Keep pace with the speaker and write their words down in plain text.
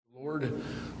Lord.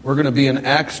 We're going to be in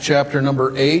Acts chapter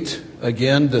number 8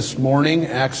 again this morning.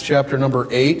 Acts chapter number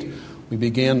 8. We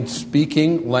began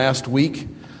speaking last week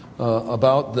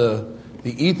about the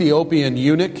Ethiopian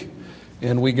eunuch,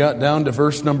 and we got down to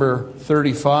verse number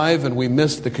 35, and we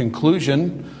missed the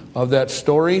conclusion of that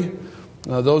story.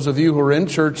 Those of you who are in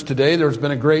church today, there's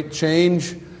been a great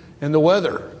change in the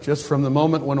weather, just from the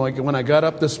moment when I got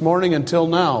up this morning until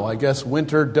now. I guess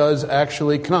winter does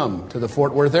actually come to the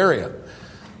Fort Worth area.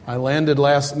 I landed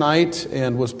last night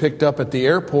and was picked up at the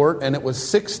airport, and it was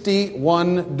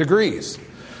 61 degrees.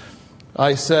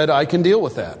 I said, I can deal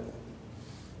with that.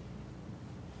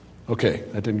 Okay,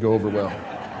 that didn't go over well.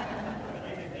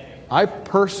 I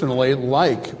personally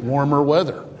like warmer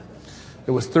weather.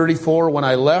 It was 34 when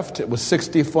I left. It was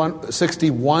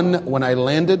 61 when I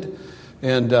landed.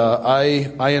 And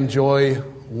I enjoy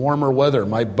warmer weather.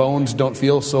 My bones don't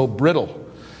feel so brittle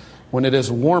when it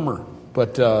is warmer.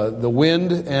 But the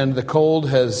wind and the cold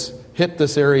has hit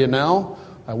this area now.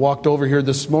 I walked over here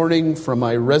this morning from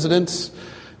my residence,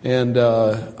 and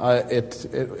it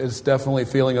is definitely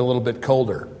feeling a little bit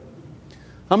colder.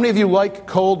 How many of you like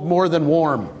cold more than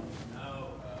warm?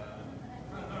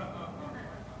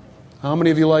 How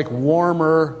many of you like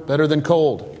warmer better than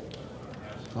cold?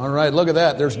 All right, look at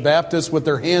that. There's Baptists with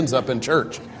their hands up in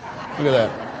church. Look at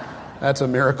that. That's a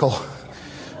miracle.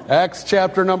 Acts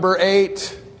chapter number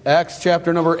 8. Acts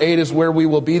chapter number 8 is where we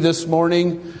will be this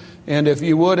morning. And if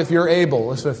you're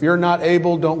able, so if you're not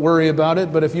able, don't worry about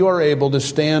it. But if you are able to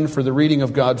stand for the reading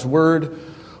of God's Word,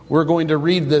 we're going to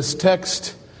read this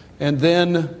text, and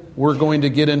then we're going to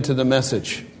get into the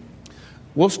message.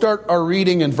 We'll start our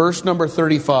reading in verse number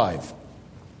 35.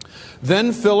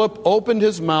 Then Philip opened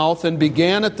his mouth and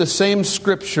began at the same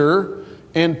scripture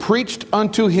and preached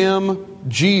unto him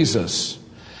Jesus.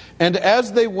 And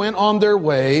as they went on their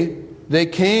way, they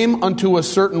came unto a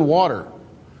certain water.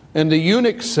 And the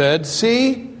eunuch said,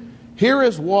 See, here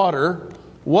is water.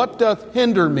 What doth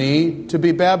hinder me to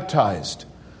be baptized?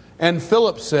 And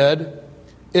Philip said,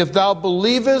 If thou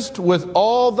believest with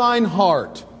all thine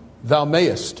heart, thou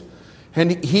mayest.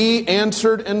 And he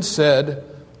answered and said,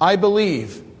 I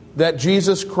believe that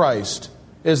Jesus Christ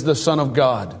is the Son of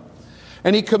God.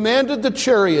 And he commanded the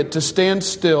chariot to stand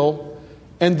still,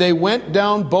 and they went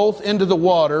down both into the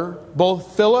water,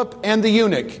 both Philip and the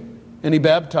eunuch, and he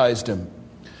baptized him.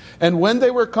 And when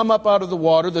they were come up out of the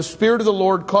water, the Spirit of the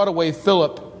Lord caught away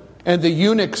Philip, and the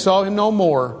eunuch saw him no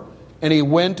more, and he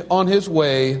went on his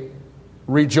way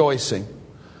rejoicing.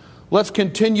 Let's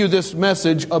continue this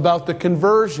message about the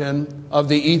conversion of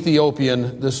the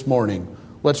Ethiopian this morning.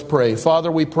 Let's pray.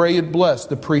 Father, we pray you'd bless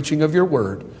the preaching of your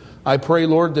word. I pray,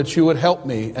 Lord, that you would help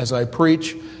me as I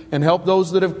preach and help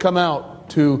those that have come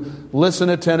out to listen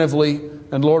attentively.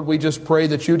 And Lord, we just pray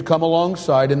that you'd come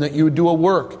alongside and that you would do a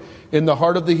work in the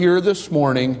heart of the hearer this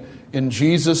morning. In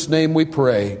Jesus' name we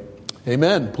pray.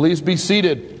 Amen. Please be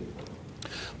seated.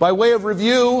 By way of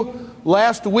review,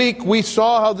 last week we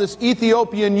saw how this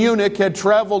Ethiopian eunuch had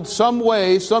traveled some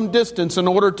way, some distance in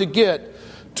order to get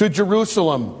to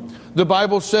Jerusalem. The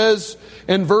Bible says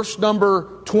in verse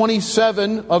number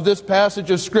 27 of this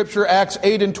passage of Scripture, Acts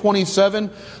 8 and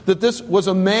 27, that this was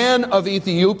a man of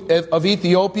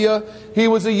Ethiopia. He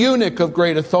was a eunuch of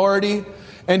great authority,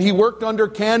 and he worked under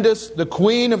Candace, the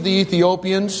queen of the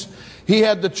Ethiopians. He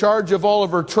had the charge of all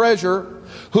of her treasure,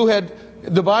 who had,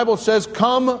 the Bible says,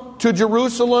 come to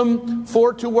Jerusalem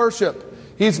for to worship.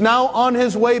 He's now on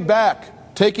his way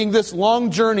back, taking this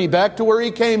long journey back to where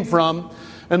he came from.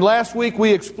 And last week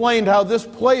we explained how this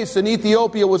place in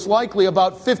Ethiopia was likely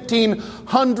about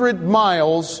 1,500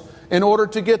 miles in order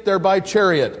to get there by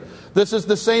chariot. This is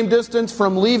the same distance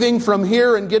from leaving from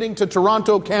here and getting to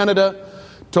Toronto, Canada,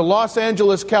 to Los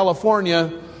Angeles,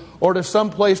 California, or to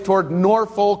someplace toward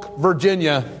Norfolk,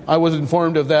 Virginia. I was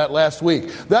informed of that last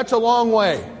week. That's a long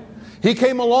way. He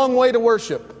came a long way to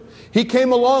worship. He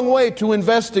came a long way to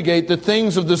investigate the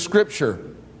things of the Scripture.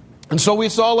 And so we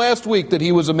saw last week that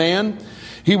he was a man.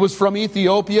 He was from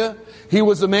Ethiopia. He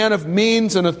was a man of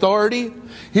means and authority.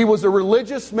 He was a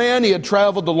religious man. He had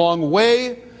traveled a long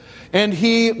way, and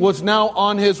he was now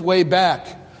on his way back.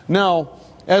 Now,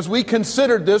 as we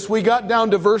considered this, we got down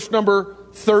to verse number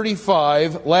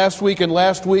 35 last week and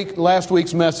last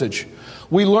week's message.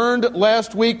 We learned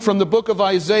last week from the book of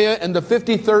Isaiah in the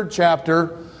 53rd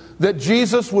chapter that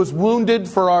Jesus was wounded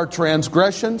for our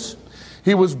transgressions.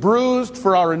 He was bruised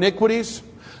for our iniquities.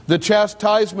 The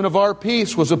chastisement of our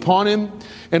peace was upon him,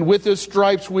 and with his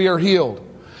stripes we are healed.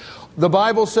 The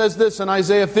Bible says this in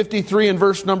Isaiah 53 and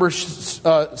verse number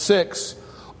 6.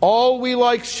 All we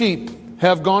like sheep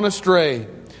have gone astray.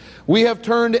 We have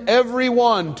turned every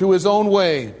one to his own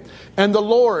way, and the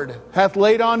Lord hath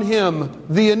laid on him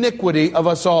the iniquity of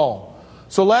us all.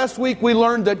 So last week we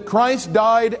learned that Christ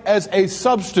died as a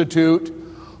substitute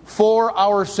for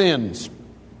our sins.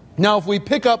 Now if we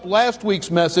pick up last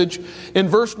week's message in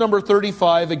verse number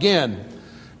 35 again,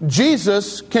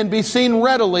 Jesus can be seen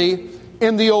readily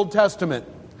in the Old Testament.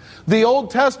 The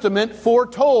Old Testament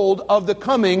foretold of the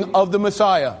coming of the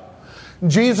Messiah.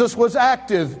 Jesus was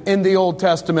active in the Old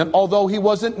Testament, although he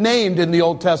wasn't named in the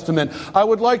Old Testament. I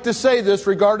would like to say this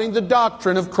regarding the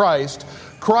doctrine of Christ.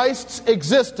 Christ's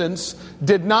existence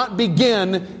did not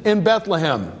begin in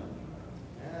Bethlehem.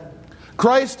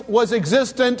 Christ was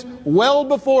existent well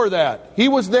before that. He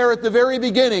was there at the very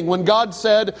beginning when God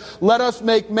said, "Let us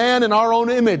make man in our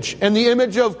own image. In the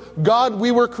image of God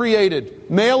we were created.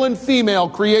 Male and female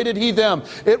created he them."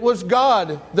 It was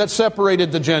God that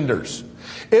separated the genders.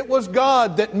 It was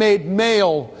God that made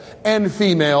male and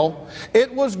female.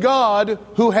 It was God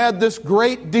who had this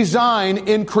great design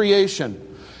in creation.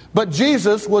 But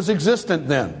Jesus was existent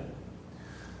then.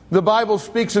 The Bible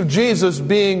speaks of Jesus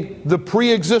being the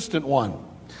pre-existent one.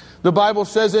 The Bible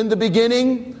says, "In the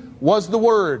beginning was the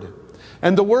Word,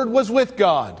 and the Word was with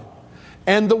God,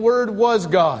 and the Word was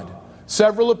God."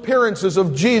 Several appearances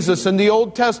of Jesus in the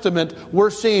Old Testament were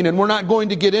seen, and we're not going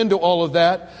to get into all of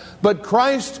that. But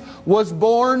Christ was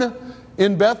born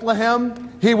in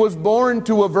Bethlehem. He was born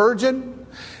to a virgin.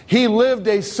 He lived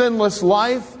a sinless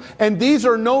life. And these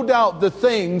are no doubt the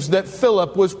things that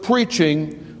Philip was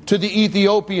preaching to the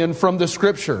Ethiopian from the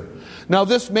Scripture. Now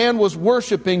this man was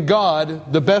worshiping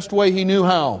God the best way he knew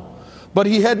how, but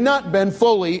he had not been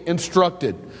fully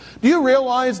instructed. Do you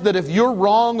realize that if you're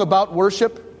wrong about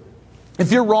worship,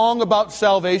 if you're wrong about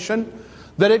salvation,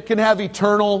 that it can have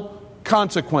eternal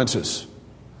consequences?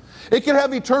 It can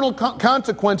have eternal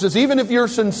consequences even if you're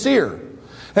sincere.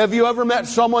 Have you ever met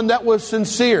someone that was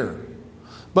sincere,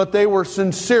 but they were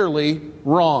sincerely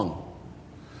wrong?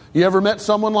 You ever met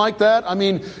someone like that? I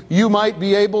mean, you might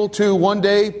be able to one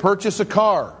day purchase a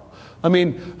car. I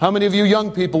mean, how many of you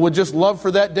young people would just love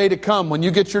for that day to come when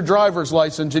you get your driver's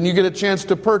license and you get a chance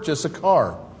to purchase a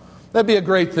car? That'd be a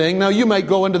great thing. Now, you might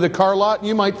go into the car lot and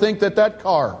you might think that that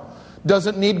car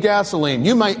doesn't need gasoline.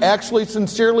 You might actually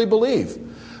sincerely believe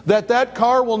that that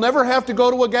car will never have to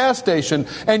go to a gas station.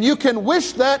 And you can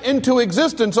wish that into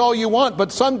existence all you want,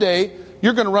 but someday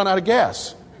you're going to run out of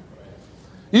gas.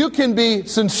 You can be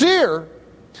sincere,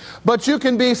 but you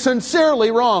can be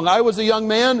sincerely wrong. I was a young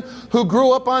man who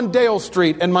grew up on Dale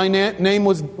Street, and my dad's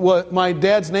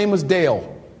name was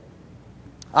Dale.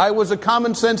 I was a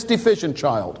common sense deficient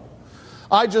child.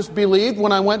 I just believed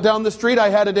when I went down the street, I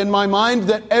had it in my mind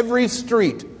that every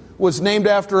street was named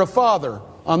after a father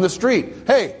on the street.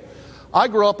 Hey, I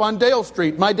grew up on Dale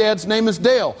Street. My dad's name is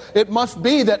Dale. It must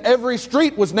be that every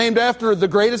street was named after the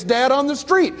greatest dad on the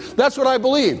street. That's what I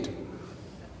believed.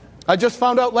 I just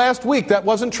found out last week that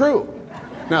wasn't true.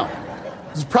 Now,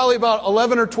 I was probably about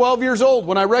 11 or 12 years old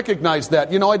when I recognized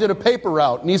that. You know, I did a paper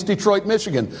route in East Detroit,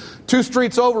 Michigan. 2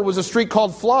 streets over was a street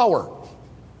called Flower.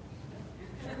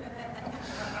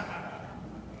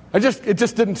 It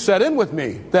just didn't set in with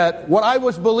me that what I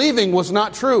was believing was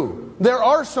not true. There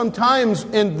are some times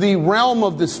in the realm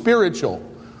of the spiritual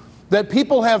that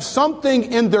people have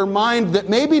something in their mind that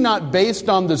may be not based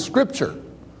on the Scripture,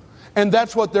 and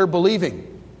that's what they're believing.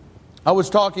 I was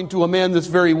talking to a man this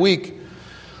very week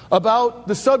about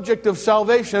the subject of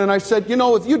salvation, and I said, you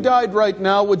know, if you died right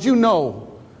now, would you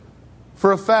know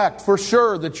for a fact, for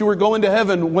sure, that you were going to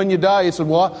heaven when you die? He said,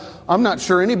 well, I'm not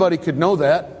sure anybody could know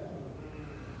that.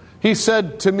 He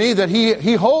said to me that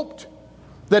he hoped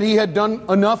that he had done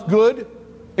enough good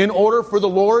in order for the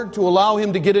Lord to allow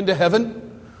him to get into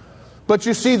heaven. But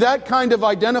you see, that kind of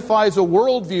identifies a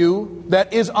worldview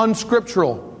that is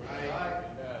unscriptural.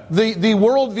 The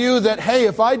worldview that, hey,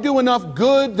 if I do enough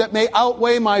good that may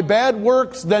outweigh my bad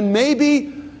works, then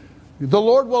maybe the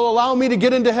Lord will allow me to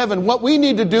get into heaven. What we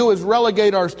need to do is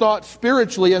relegate our thoughts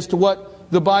spiritually as to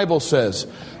what the Bible says.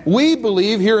 We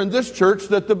believe here in this church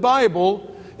that the Bible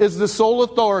is the sole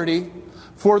authority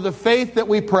for the faith that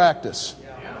we practice.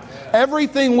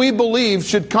 Everything we believe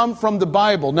should come from the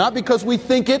Bible, not because we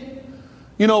think it.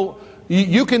 You know,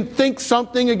 you can think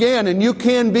something again, and you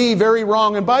can be very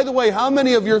wrong. And by the way, how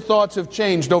many of your thoughts have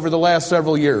changed over the last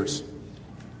several years?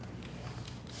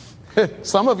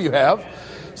 Some of you have.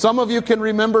 Some of you can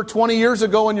remember 20 years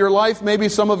ago in your life. Maybe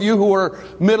some of you who are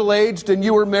middle-aged and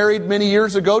you were married many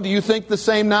years ago. Do you think the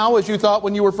same now as you thought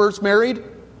when you were first married?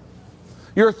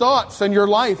 Your thoughts and your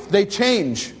life, they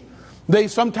change. They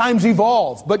sometimes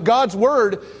evolve. But God's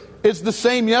Word is the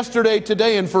same yesterday,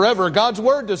 today, and forever. God's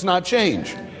Word does not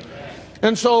change.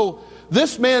 And so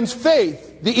this man's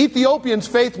faith, the Ethiopian's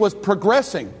faith, was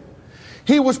progressing.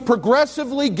 he was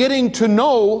progressively getting to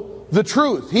know the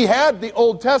truth. He had the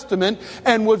Old Testament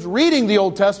and was reading the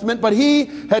Old Testament, but he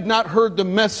had not heard the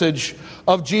message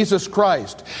of Jesus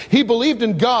Christ. He believed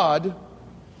in God,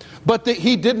 but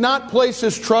he did not place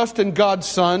his trust in God's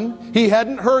Son. He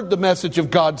hadn't heard the message of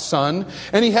God's Son,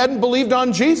 and he hadn't believed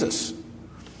on Jesus.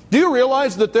 Do you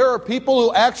realize that there are people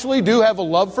who actually do have a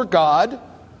love for God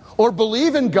or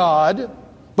believe in God,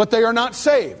 but they are not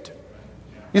saved?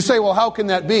 You say, well, how can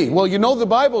that be? Well, you know the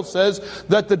Bible says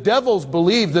that the devils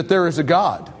believe that there is a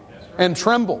God and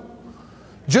tremble.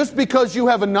 Just because you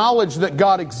have a knowledge that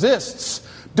God exists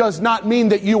does not mean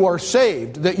that you are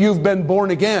saved, that you've been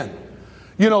born again.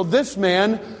 You know, this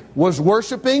man was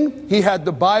worshiping, he had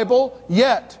the Bible,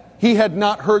 yet he had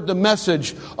not heard the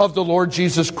message of the Lord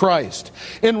Jesus Christ.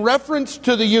 In reference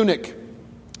to the eunuch,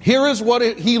 here is what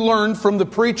he learned from the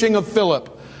preaching of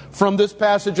Philip from this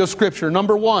passage of Scripture.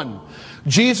 Number one,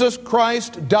 Jesus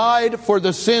Christ died for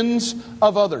the sins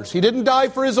of others. He didn't die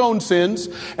for his own sins,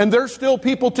 and there's still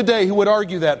people today who would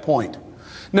argue that point.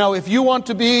 Now, if you want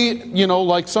to be,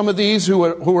 like some of these who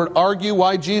would argue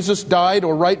why Jesus died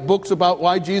or write books about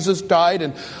why Jesus died,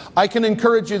 and I can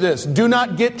encourage you this: do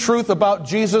not get truth about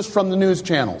Jesus from the news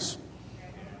channels.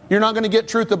 You're not going to get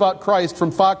truth about Christ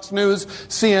from Fox News,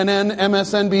 CNN,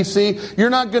 MSNBC.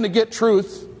 You're not going to get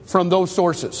truth from those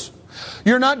sources.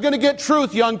 You're not going to get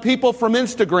truth, young people, from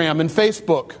Instagram and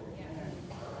Facebook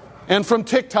and from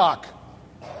TikTok.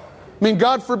 I mean,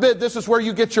 God forbid this is where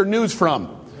you get your news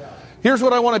from. Here's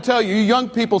what I want to tell you. You young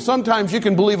people, sometimes you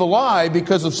can believe a lie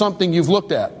because of something you've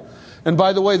looked at. And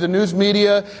by the way, the news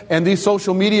media and these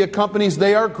social media companies,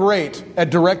 they are great at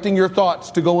directing your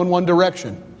thoughts to go in one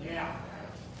direction.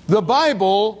 The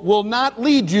Bible will not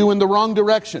lead you in the wrong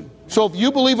direction. So if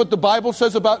you believe what the Bible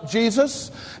says about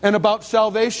Jesus and about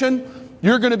salvation,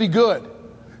 you're going to be good.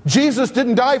 Jesus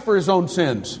didn't die for his own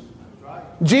sins.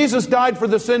 Jesus died for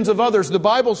the sins of others. The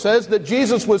Bible says that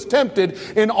Jesus was tempted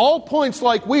in all points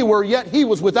like we were, yet he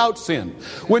was without sin.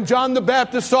 When John the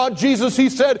Baptist saw Jesus, he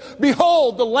said,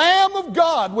 "Behold, the Lamb of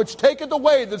God, which taketh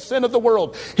away the sin of the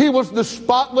world." He was the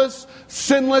spotless,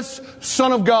 sinless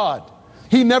Son of God.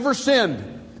 He never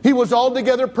sinned. He was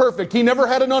altogether perfect. He never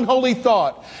had an unholy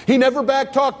thought. He never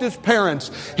backtalked his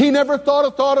parents. He never thought a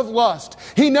thought of lust.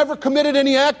 He never committed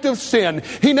any act of sin.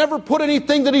 He never put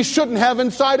anything that he shouldn't have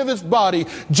inside of his body.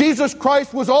 Jesus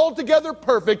Christ was altogether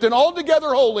perfect and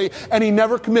altogether holy, and he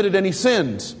never committed any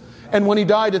sins. And when he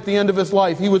died at the end of his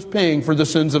life, he was paying for the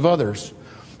sins of others.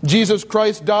 Jesus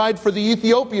Christ died for the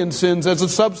Ethiopian sins as a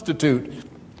substitute.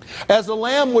 As a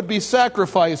lamb would be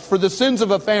sacrificed for the sins of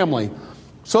a family,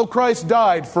 so Christ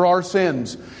died for our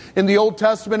sins. In the Old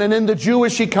Testament and in the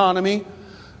Jewish economy,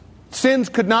 sins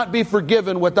could not be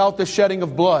forgiven without the shedding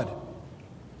of blood.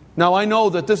 Now I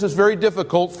know that this is very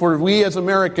difficult for we as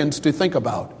Americans to think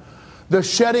about. The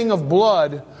shedding of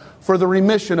blood for the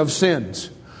remission of sins.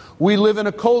 We live in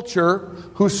a culture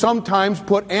who sometimes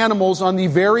put animals on the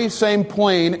very same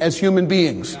plane as human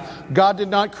beings. God did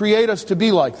not create us to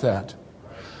be like that.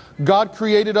 God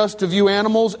created us to view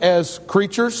animals as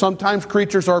creatures. Sometimes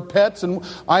creatures are pets, and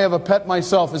I have a pet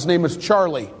myself. His name is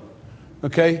Charlie.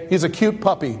 Okay? He's a cute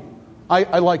puppy.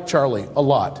 I like Charlie a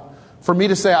lot. For me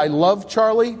to say I love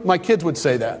Charlie, my kids would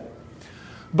say that.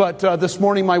 But this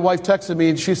morning my wife texted me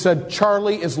and she said,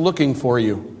 "Charlie is looking for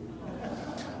you."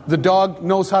 The dog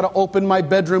knows how to open my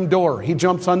bedroom door. He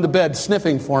jumps on the bed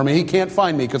sniffing for me. He can't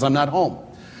find me because I'm not home.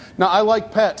 Now, I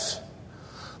like pets.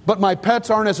 But my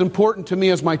pets aren't as important to me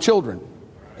as my children.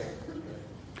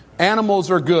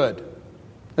 Animals are good,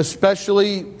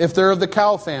 especially if they're of the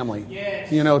cow family. Yes.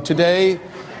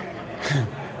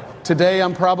 Today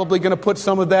I'm probably going to put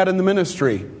some of that in the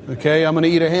ministry. Okay, I'm going to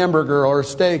eat a hamburger or a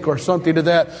steak or something to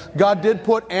that. God did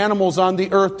put animals on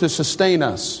the earth to sustain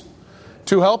us,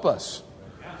 to help us.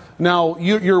 Now,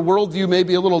 your worldview may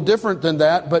be a little different than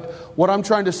that, but what I'm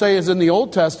trying to say is in the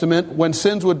Old Testament, when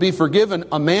sins would be forgiven,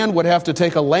 a man would have to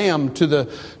take a lamb to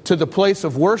the place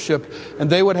of worship, and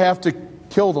they would have to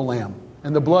kill the lamb,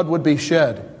 and the blood would be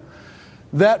shed.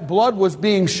 That blood was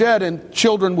being shed, and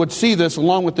children would see this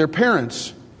along with their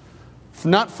parents,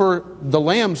 not for the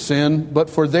lamb's sin, but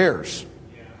for theirs.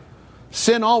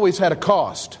 Sin always had a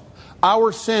cost.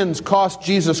 Our sins cost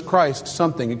Jesus Christ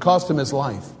something. It cost him his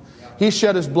life. He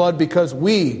shed his blood because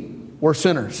we were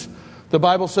sinners. The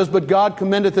Bible says, "But God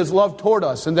commendeth his love toward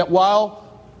us, and that while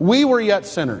we were yet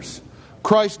sinners,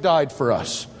 Christ died for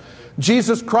us."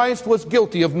 Jesus Christ was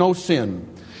guilty of no sin.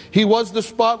 He was the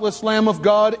spotless Lamb of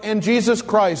God, and Jesus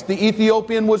Christ, the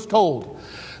Ethiopian, was told,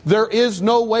 there is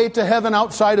no way to heaven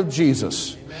outside of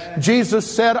Jesus. Jesus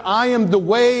said, I am the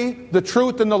way, the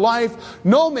truth, and the life.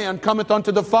 No man cometh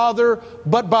unto the Father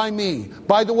but by me.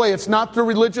 By the way, it's not through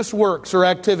religious works or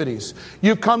activities.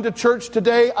 You've come to church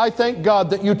today. I thank God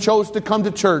that you chose to come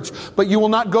to church. But you will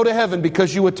not go to heaven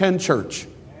because you attend church.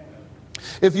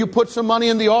 If you put some money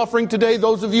in the offering today,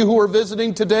 those of you who are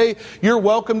visiting today, you're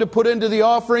welcome to put into the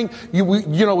offering.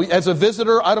 You know, as a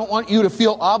visitor, I don't want you to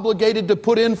feel obligated to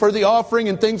put in for the offering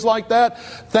and things like that.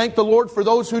 Thank the Lord for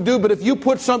those who do. But if you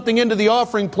put something into the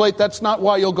offering plate, that's not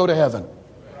why you'll go to heaven.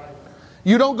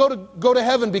 You don't go to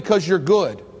heaven because you're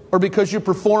good or because you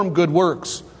perform good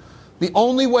works. The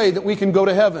only way that we can go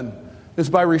to heaven is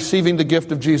by receiving the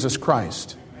gift of Jesus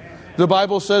Christ. The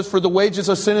Bible says, for the wages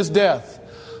of sin is death,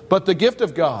 but the gift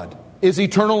of God is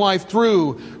eternal life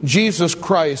through Jesus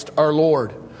Christ our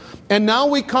Lord. And now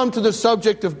we come to the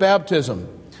subject of baptism.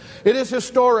 It is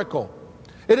historical.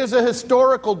 It is a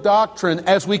historical doctrine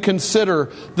as we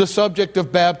consider the subject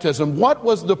of baptism. What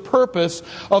was the purpose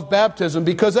of baptism?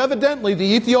 Because evidently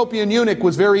the Ethiopian eunuch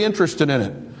was very interested in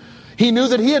it. He knew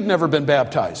that he had never been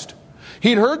baptized.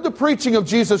 He'd heard the preaching of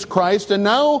Jesus Christ, and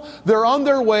now they're on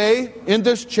their way in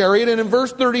this chariot. And in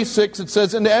verse 36 it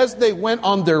says, and as they went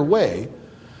on their way,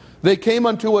 they came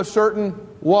unto a certain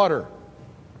water.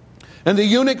 And the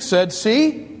eunuch said,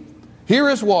 see, here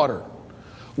is water.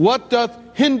 What doth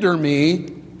hinder me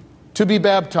to be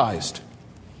baptized?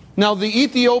 Now the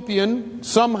Ethiopian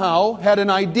somehow had an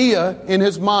idea in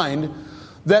his mind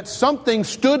that something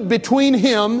stood between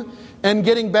him and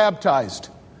getting baptized.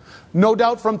 No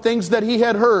doubt from things that he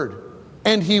had heard.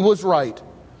 And he was right.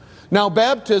 Now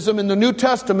baptism in the New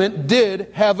Testament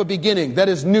did have a beginning. That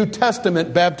is New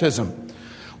Testament baptism.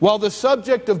 While the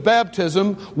subject of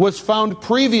baptism was found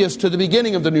previous to the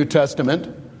beginning of the New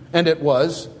Testament, and it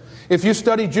was, if you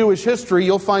study Jewish history,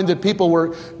 you'll find that people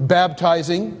were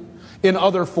baptizing in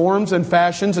other forms and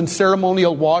fashions, and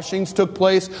ceremonial washings took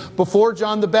place before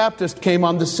John the Baptist came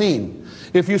on the scene.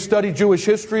 If you study Jewish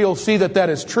history, you'll see that that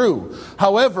is true.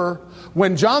 However,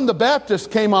 when John the Baptist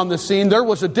came on the scene, there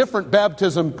was a different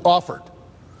baptism offered.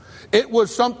 It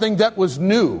was something that was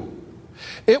new.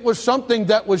 It was something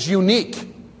that was unique.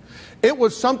 It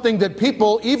was something that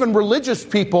people, even religious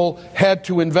people, had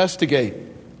to investigate.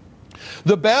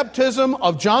 The baptism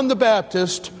of John the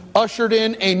Baptist ushered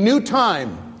in a new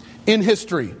time in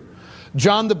history.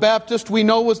 John the Baptist, we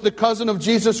know, was the cousin of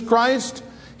Jesus Christ.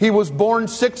 He was born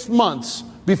 6 months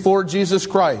before Jesus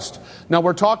Christ. Now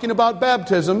we're talking about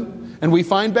baptism, and we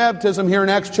find baptism here in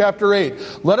Acts chapter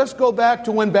 8. Let us go back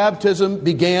to when baptism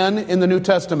began in the New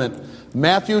Testament.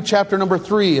 Matthew chapter number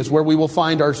 3 is where we will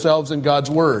find ourselves in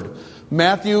God's Word.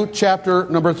 Matthew chapter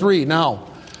number 3. Now,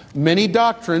 many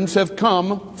doctrines have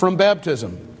come from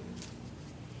baptism.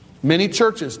 Many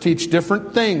churches teach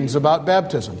different things about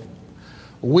baptism.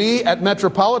 We at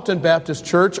Metropolitan Baptist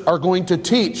Church are going to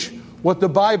teach what the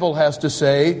Bible has to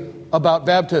say about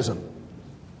baptism.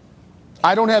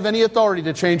 I don't have any authority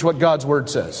to change what God's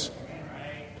Word says.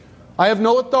 I have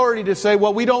no authority to say,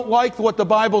 well, we don't like what the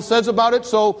Bible says about it,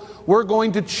 so we're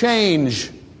going to change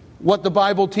what the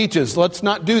Bible teaches. Let's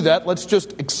not do that. Let's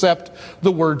just accept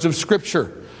the words of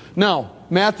Scripture. Now,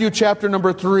 Matthew chapter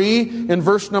number 3, in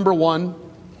verse number 1,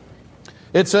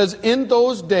 it says, in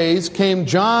those days came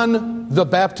John the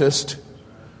Baptist,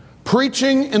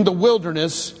 preaching in the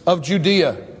wilderness of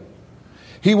Judea.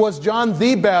 He was John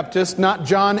the Baptist, not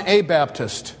John a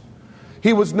Baptist.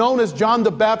 He was known as John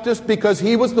the Baptist because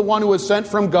he was the one who was sent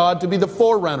from God to be the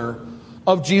forerunner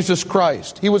of Jesus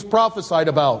Christ. He was prophesied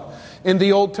about in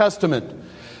the Old Testament.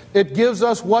 It gives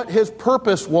us what his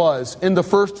purpose was in the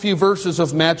first few verses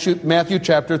of Matthew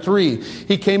chapter 3.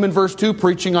 He came in verse 2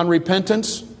 preaching on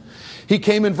repentance. He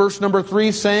came in verse number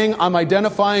 3 saying, I'm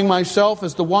identifying myself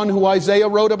as the one who Isaiah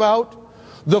wrote about,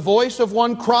 the voice of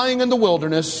one crying in the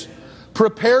wilderness,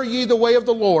 prepare ye the way of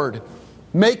the Lord,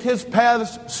 make his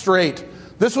paths straight.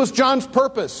 This was John's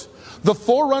purpose. The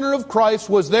forerunner of Christ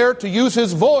was there to use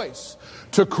his voice,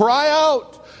 to cry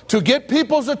out, to get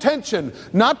people's attention,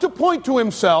 not to point to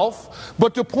himself,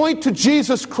 but to point to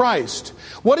Jesus Christ.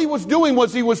 What he was doing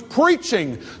was he was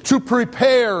preaching to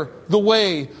prepare the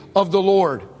way of the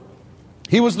Lord.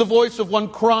 He was the voice of one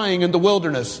crying in the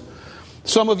wilderness.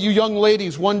 Some of you young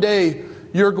ladies, one day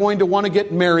you're going to want to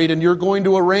get married, and you're going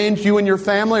to arrange, you and your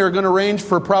family are going to arrange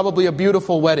for probably a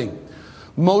beautiful wedding.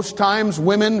 Most times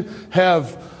women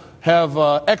have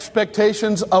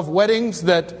expectations of weddings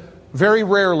that very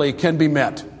rarely can be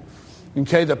met.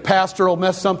 Okay, the pastor will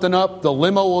mess something up. The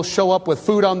limo will show up with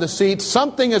food on the seat.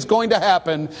 Something is going to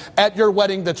happen at your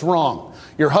wedding that's wrong.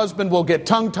 Your husband will get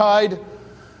tongue-tied.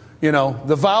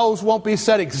 The vows won't be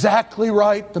said exactly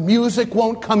right. The music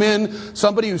won't come in.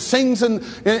 Somebody who sings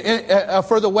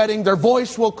for the wedding, their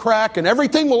voice will crack and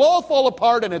everything will all fall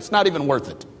apart and it's not even worth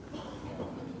it.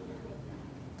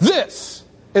 This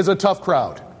is a tough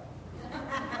crowd.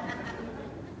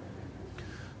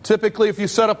 Typically, if you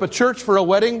set up a church for a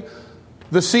wedding,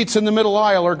 the seats in the middle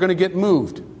aisle are going to get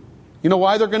moved. You know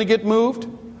why they're going to get moved?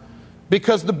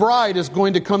 Because the bride is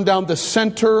going to come down the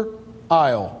center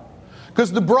aisle.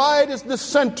 Because the bride is the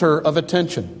center of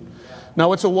attention.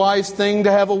 Now, it's a wise thing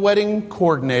to have a wedding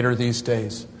coordinator these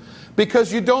days.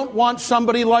 Because you don't want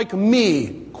somebody like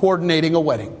me coordinating a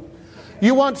wedding.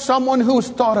 You want someone who's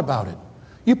thought about it.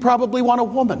 You probably want a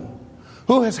woman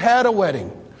who has had a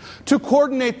wedding to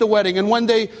coordinate the wedding. And when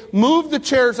they move the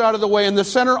chairs out of the way in the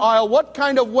center aisle, what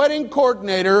kind of wedding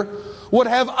coordinator would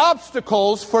have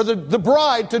obstacles for the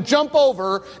bride to jump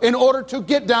over in order to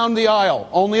get down the aisle?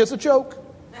 Only as a joke.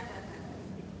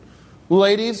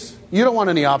 Ladies, you don't want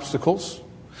any obstacles.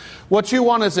 What you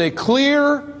want is a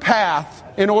clear path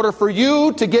in order for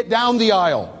you to get down the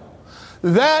aisle.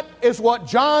 That is what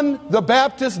John the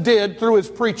Baptist did through his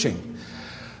preaching.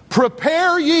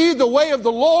 Prepare ye the way of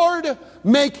the Lord,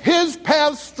 make his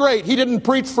path straight. He didn't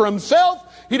preach for himself.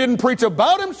 He didn't preach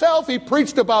about himself. He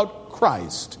preached about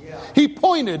Christ. He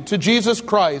pointed to Jesus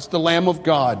Christ, the Lamb of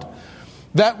God.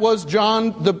 That was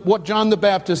what John the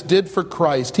Baptist did for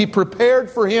Christ. He prepared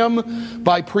for him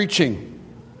by preaching.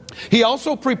 He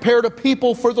also prepared a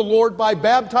people for the Lord by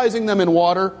baptizing them in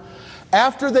water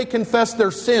after they confessed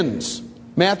their sins.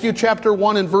 Matthew chapter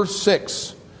 1 and verse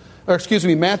 6.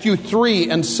 Matthew 3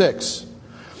 and 6.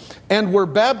 And were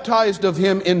baptized of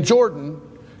him in Jordan,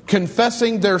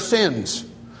 confessing their sins.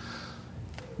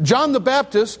 John the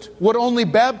Baptist would only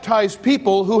baptize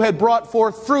people who had brought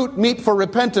forth fruit meet for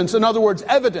repentance. In other words,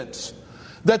 evidence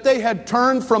that they had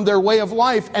turned from their way of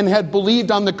life and had believed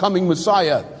on the coming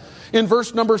Messiah. In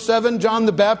verse number 7, John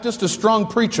the Baptist, a strong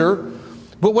preacher,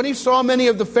 but when he saw many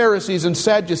of the Pharisees and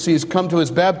Sadducees come to his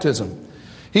baptism,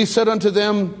 he said unto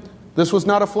them, this was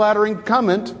not a flattering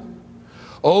comment,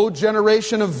 O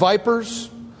generation of vipers,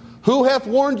 who hath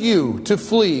warned you to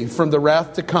flee from the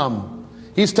wrath to come?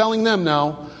 He's telling them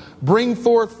now, bring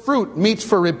forth fruit meets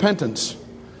for repentance.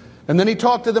 And then he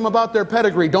talked to them about their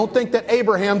pedigree. Don't think that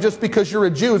Abraham, just because you're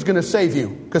a Jew, is going to save you,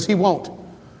 because he won't.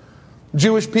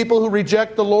 Jewish people who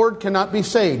reject the Lord cannot be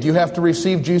saved. You have to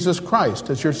receive Jesus Christ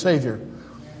as your Savior.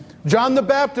 John the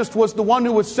Baptist was the one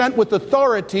who was sent with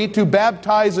authority to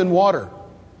baptize in water.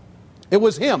 It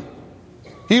was him.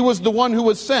 He was the one who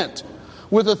was sent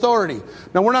with authority.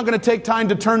 Now, we're not going to take time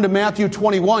to turn to Matthew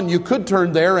 21. You could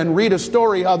turn there and read a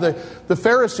story how the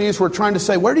Pharisees were trying to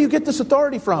say, where do you get this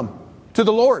authority from? To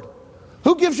the Lord.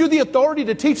 Who gives you the authority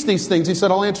to teach these things? He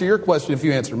said, I'll answer your question if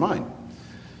you answer mine.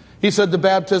 He said, the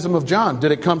baptism of John,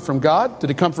 did it come from God? Did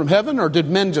it come from heaven? Or did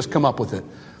men just come up with it?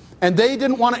 And they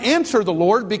didn't want to answer the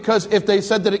Lord, because if they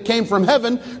said that it came from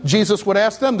heaven, Jesus would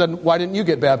ask them, then why didn't you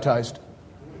get baptized?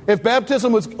 If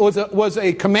baptism was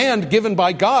a command given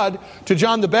by God to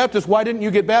John the Baptist, why didn't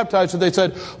you get baptized? So they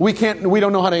said, we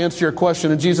don't know how to answer your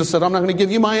question. And Jesus said, I'm not going to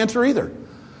give you my answer either.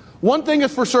 One thing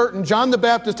is for certain, John the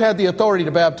Baptist had the authority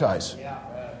to baptize.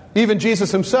 Even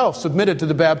Jesus himself submitted to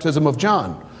the baptism of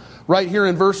John. Right here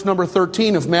in verse number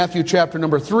 13 of Matthew chapter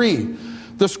number 3,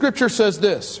 the scripture says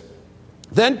this,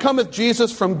 Then cometh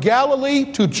Jesus from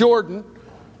Galilee to Jordan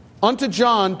unto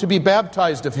John to be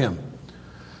baptized of him.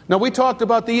 Now, we talked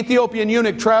about the Ethiopian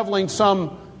eunuch traveling some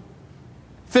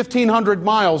 1,500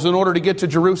 miles in order to get to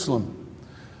Jerusalem.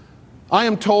 I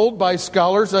am told by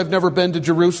scholars, I've never been to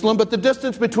Jerusalem, but the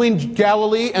distance between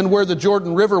Galilee and where the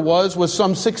Jordan River was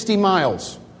some 60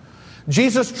 miles.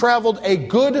 Jesus traveled a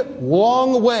good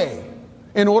long way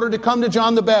in order to come to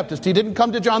John the Baptist. He didn't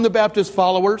come to John the Baptist's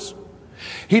followers.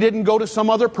 He didn't go to some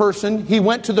other person. He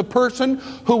went to the person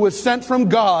who was sent from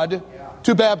God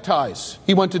to baptize.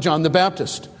 He went to John the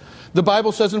Baptist. The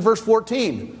Bible says in verse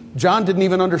 14, John didn't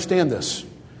even understand this.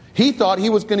 He thought he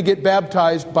was going to get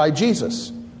baptized by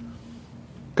Jesus,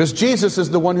 because Jesus is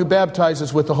the one who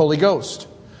baptizes with the Holy Ghost.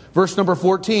 Verse number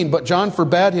 14, But John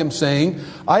forbade him, saying,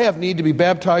 I have need to be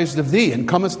baptized of thee, and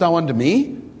comest thou unto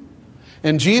me?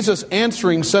 And Jesus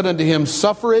answering said unto him,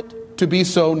 Suffer it to be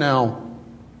so now.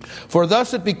 For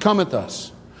thus it becometh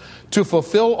us to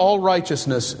fulfill all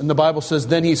righteousness. And the Bible says,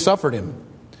 Then he suffered him.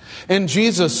 And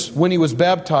Jesus, when he was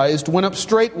baptized, went up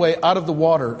straightway out of the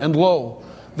water, and lo,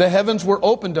 the heavens were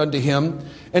opened unto him,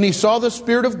 and he saw the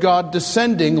Spirit of God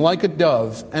descending like a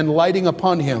dove, and lighting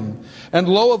upon him. And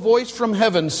lo, a voice from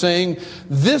heaven saying,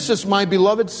 This is my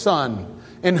beloved Son,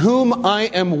 in whom I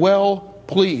am well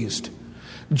pleased.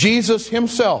 Jesus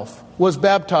himself was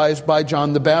baptized by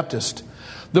John the Baptist.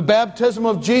 The baptism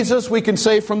of Jesus, we can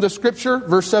say from the Scripture,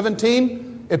 verse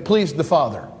 17, it pleased the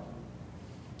Father.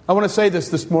 I want to say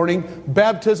this morning.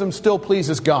 Baptism still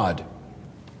pleases God.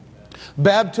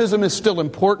 Baptism is still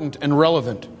important and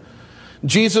relevant.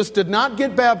 Jesus did not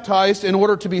get baptized in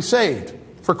order to be saved,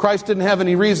 for Christ didn't have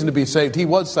any reason to be saved. He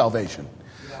was salvation.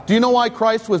 Do you know why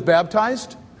Christ was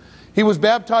baptized? He was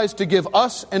baptized to give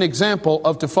us an example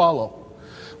of to follow.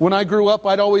 When I grew up,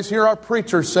 I'd always hear our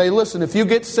preachers say, listen, if you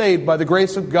get saved by the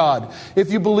grace of God,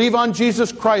 if you believe on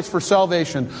Jesus Christ for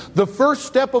salvation, the first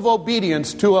step of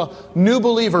obedience to a new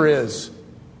believer is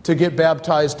to get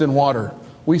baptized in water.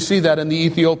 We see that in the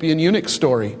Ethiopian eunuch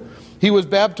story. He was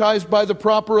baptized by the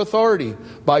proper authority,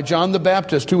 by John the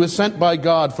Baptist, who was sent by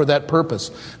God for that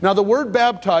purpose. Now the word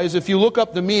baptize, if you look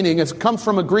up the meaning, it comes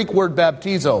from a Greek word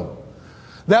baptizo.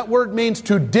 That word means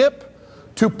to dip,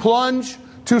 to plunge,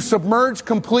 to submerge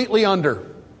completely under.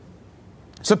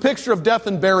 It's a picture of death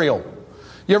and burial.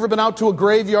 You ever been out to a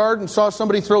graveyard and saw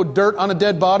somebody throw dirt on a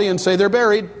dead body and say they're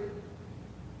buried?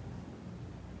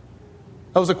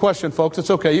 That was a question, folks. It's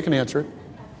okay. You can answer it.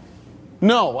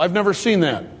 No, I've never seen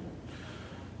that.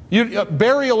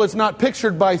 Burial is not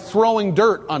pictured by throwing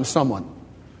dirt on someone.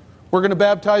 We're going to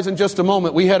baptize in just a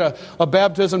moment. We had a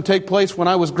baptism take place when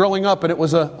I was growing up, and it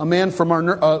was a man from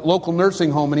our local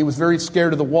nursing home, and he was very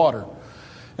scared of the water.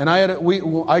 And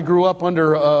I grew up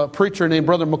under a preacher named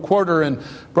Brother McWhorter, and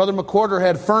Brother McWhorter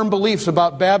had firm beliefs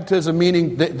about baptism,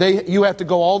 meaning that you have to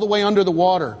go all the way under the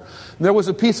water. And there was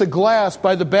a piece of glass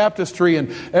by the baptistry,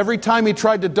 and every time he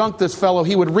tried to dunk this fellow,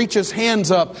 he would reach his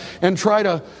hands up and try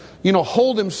to,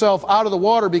 hold himself out of the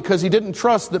water because he didn't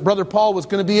trust that Brother Paul was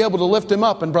going to be able to lift him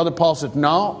up. And Brother Paul said,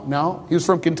 no. He was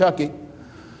from Kentucky.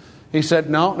 He said,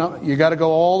 no, you got to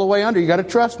go all the way under. You got to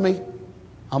trust me.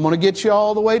 I'm going to get you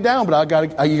all the way down, but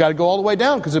you got to go all the way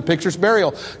down because it pictures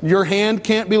burial. Your hand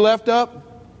can't be left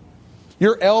up.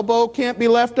 Your elbow can't be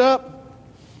left up.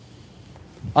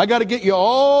 I got to get you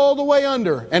all the way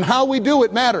under. And how we do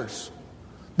it matters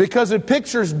because it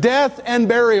pictures death and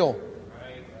burial.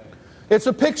 It's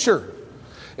a picture.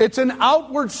 It's an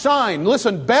outward sign.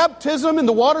 Listen, baptism in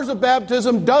the waters of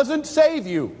baptism doesn't save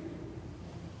you.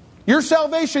 Your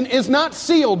salvation is not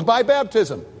sealed by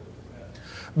baptism.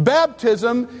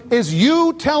 Baptism is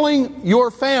you telling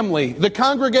your family, the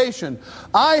congregation,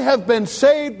 I have been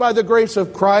saved by the grace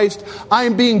of Christ. I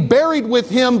am being buried with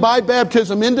Him by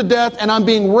baptism into death, and I'm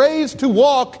being raised to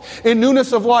walk in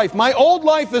newness of life. My old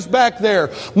life is back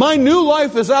there. My new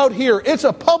life is out here. It's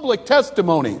a public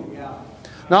testimony.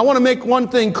 Now I want to make one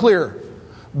thing clear.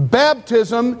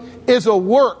 Baptism is a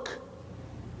work.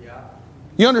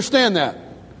 You understand that?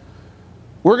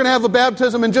 We're going to have a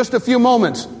baptism in just a few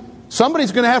moments.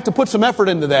 Somebody's going to have to put some effort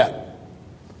into that.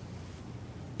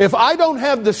 If I don't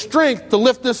have the strength to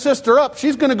lift this sister up,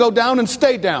 she's going to go down and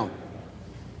stay down.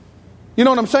 You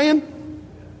know what I'm saying?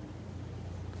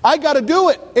 I got to do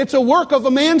it. It's a work of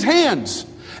a man's hands.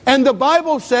 And the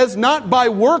Bible says, not by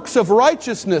works of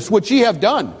righteousness, which ye have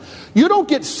done. You don't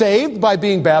get saved by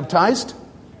being baptized.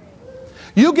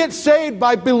 You get saved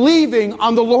by believing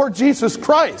on the Lord Jesus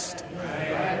Christ.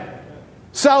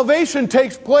 Salvation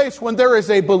takes place when there is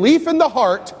a belief in the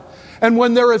heart and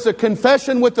when there is a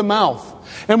confession with the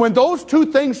mouth. And when those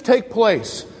two things take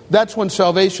place, that's when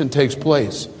salvation takes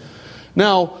place.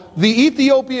 Now, the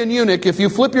Ethiopian eunuch, if you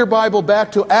flip your Bible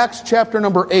back to Acts chapter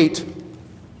number 8,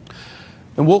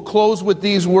 and we'll close with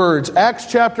these words. Acts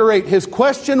chapter 8, his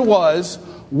question was,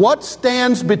 what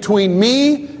stands between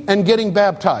me and getting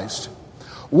baptized?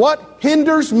 What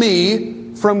hinders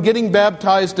me from getting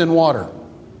baptized in water?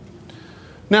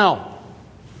 Now,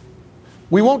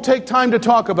 we won't take time to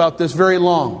talk about this very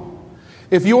long.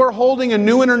 If you are holding a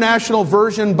New International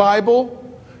Version Bible,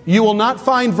 you will not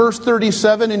find verse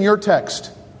 37 in your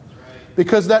text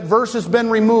because that verse has been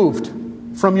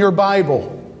removed from your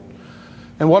Bible.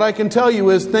 And what I can tell you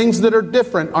is things that are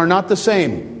different are not the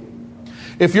same.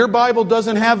 If your Bible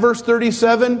doesn't have verse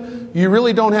 37, you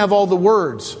really don't have all the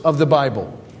words of the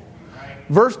Bible.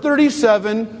 Verse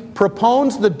 37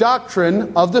 propounds the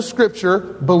doctrine of the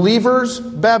Scripture, believers'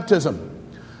 baptism.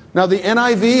 Now the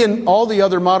NIV and all the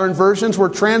other modern versions were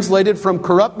translated from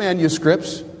corrupt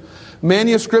manuscripts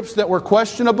that were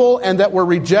questionable and that were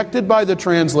rejected by the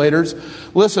translators.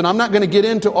 Listen, I'm not going to get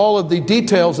into all of the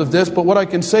details of this, but what I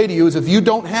can say to you is if you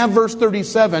don't have verse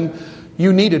 37,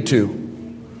 you needed to.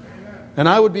 And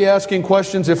I would be asking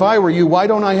questions if I were you, why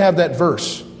don't I have that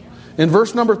verse? In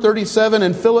verse number 37,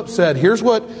 and Philip said, here's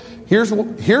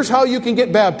how you can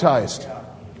get baptized.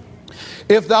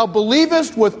 If thou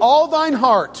believest with all thine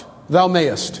heart, thou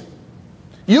mayest.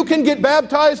 You can get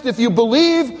baptized if you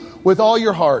believe with all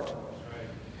your heart.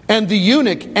 And the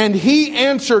eunuch, and he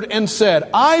answered and said,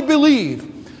 I believe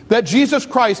that Jesus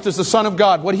Christ is the Son of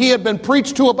God. What he had been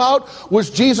preached to about was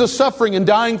Jesus suffering and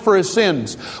dying for his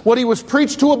sins. What he was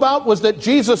preached to about was that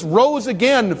Jesus rose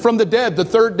again from the dead the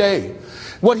third day.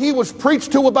 What he was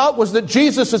preached to about was that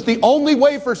Jesus is the only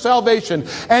way for salvation.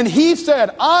 And he said,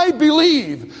 I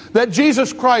believe that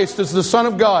Jesus Christ is the Son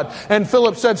of God. And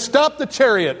Philip said, stop the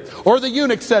chariot. Or the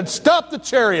eunuch said, stop the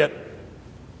chariot.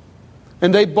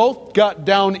 And they both got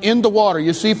down in the water.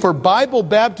 You see, for Bible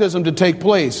baptism to take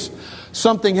place,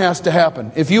 something has to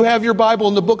happen. If you have your Bible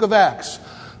in the book of Acts,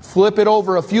 flip it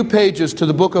over a few pages to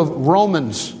the book of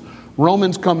Romans.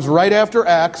 Romans comes right after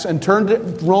Acts, and turn to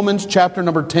Romans chapter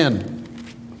number 10.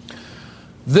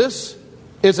 This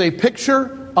is a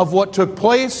picture of what took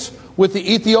place with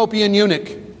the Ethiopian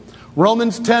eunuch.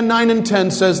 Romans 10, 9 and 10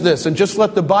 says this, and just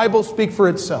let the Bible speak for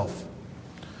itself.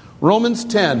 Romans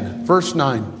 10, verse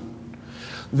 9.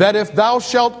 That if thou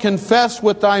shalt confess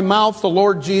with thy mouth the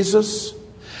Lord Jesus,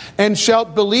 and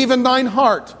shalt believe in thine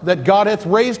heart that God hath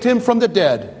raised him from the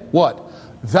dead, what?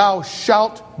 Thou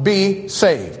shalt be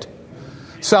saved.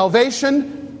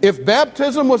 Salvation, if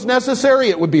baptism was necessary,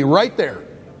 it would be right there.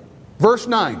 Verse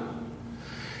 9.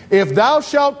 If thou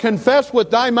shalt confess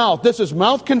with thy mouth, this is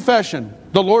mouth confession,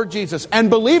 the Lord Jesus, and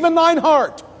believe in thine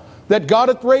heart that God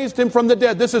hath raised him from the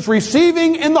dead. This is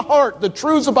receiving in the heart the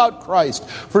truths about Christ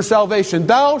for salvation.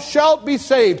 Thou shalt be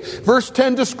saved. Verse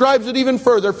 10 describes it even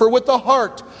further. For with the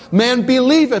heart man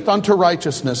believeth unto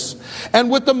righteousness,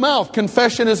 and with the mouth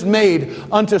confession is made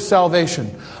unto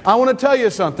salvation. I want to tell you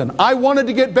something. I wanted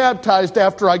to get baptized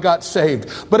after I got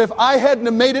saved. But if I hadn't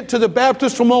have made it to the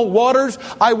baptismal waters,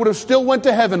 I would have still went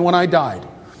to heaven when I died.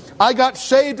 I got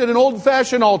saved at an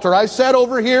old-fashioned altar. I sat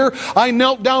over here. I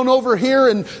knelt down over here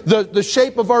in the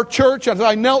shape of our church. As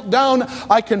I knelt down,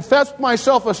 I confessed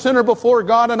myself a sinner before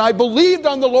God, and I believed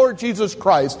on the Lord Jesus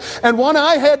Christ. And when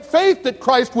I had faith that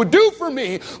Christ would do for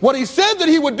me what he said that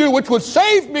he would do, which would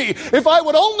save me, if I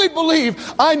would only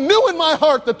believe, I knew in my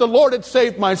heart that the Lord had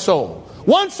saved my soul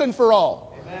once and for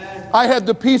all. Amen. I had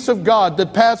the peace of God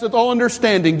that passeth all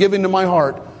understanding given to my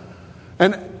heart.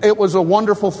 And it was a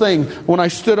wonderful thing. When I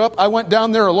stood up, I went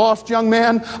down there a lost young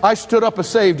man. I stood up a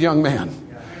saved young man.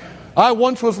 I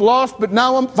once was lost, but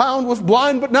now I'm found, was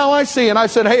blind, but now I see. And I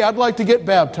said, hey, I'd like to get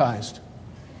baptized.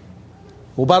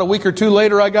 Well, about a week or two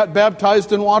later, I got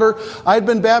baptized in water. I had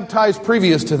been baptized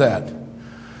previous to that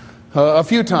a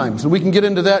few times. And we can get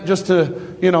into that just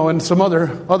to, in some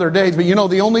other days. But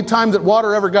the only time that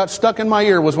water ever got stuck in my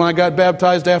ear was when I got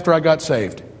baptized after I got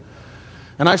saved.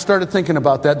 And I started thinking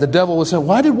about that. The devil was saying,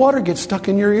 why did water get stuck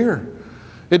in your ear?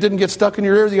 It didn't get stuck in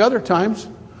your ear the other times.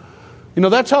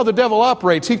 That's how the devil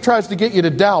operates. He tries to get you to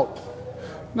doubt.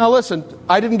 Now listen,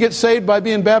 I didn't get saved by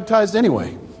being baptized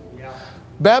anyway. Yeah.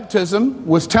 Baptism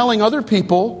was telling other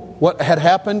people what had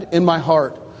happened in my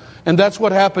heart. And that's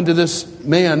what happened to this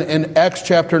man in Acts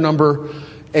chapter number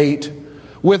 8.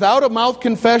 Without a mouth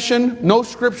confession, no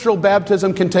scriptural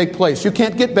baptism can take place. You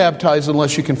can't get baptized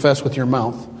unless you confess with your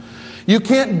mouth. You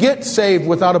can't get saved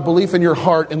without a belief in your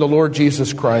heart in the Lord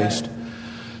Jesus Christ.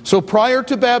 So prior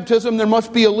to baptism, there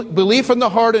must be a belief in the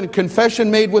heart and a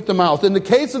confession made with the mouth. In the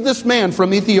case of this man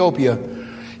from Ethiopia,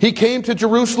 he came to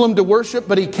Jerusalem to worship,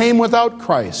 but he came without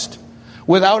Christ,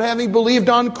 without having believed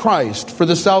on Christ for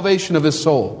the salvation of his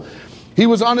soul. He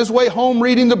was on his way home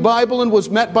reading the Bible and was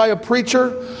met by a preacher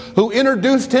who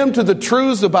introduced him to the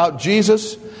truths about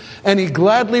Jesus, and he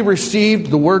gladly received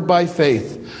the word by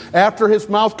faith. After his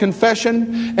mouth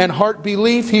confession and heart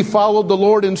belief, he followed the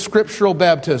Lord in scriptural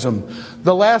baptism.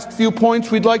 The last few points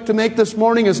we'd like to make this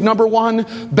morning is, number one,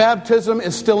 baptism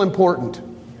is still important.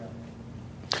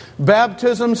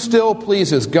 Baptism still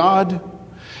pleases God.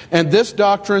 And this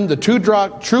doctrine, the true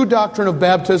doctrine of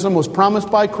baptism, was promised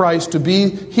by Christ to be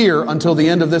here until the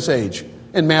end of this age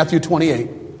in Matthew 28.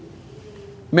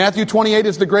 Matthew 28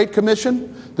 is the Great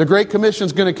Commission. The Great Commission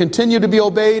is going to continue to be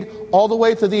obeyed all the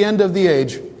way to the end of the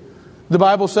age. The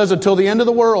Bible says until the end of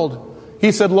the world,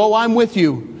 he said, lo, I'm with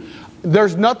you.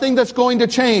 There's nothing that's going to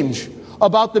change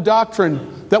about the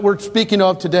doctrine that we're speaking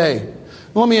of today.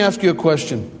 Let me ask you a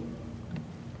question.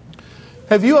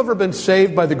 Have you ever been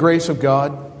saved by the grace of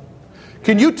God?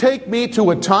 Can you take me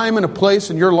to a time and a place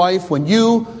in your life when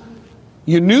you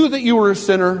knew that you were a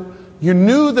sinner, you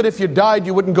knew that if you died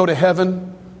you wouldn't go to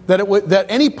heaven, that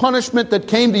any punishment that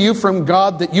came to you from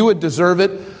God, that you would deserve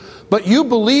it, but you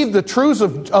believed the truths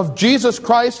of Jesus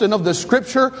Christ and of the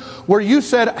Scripture, where you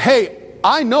said, hey,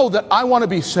 I know that I want to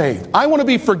be saved. I want to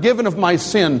be forgiven of my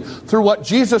sin through what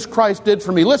Jesus Christ did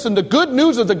for me. Listen, the good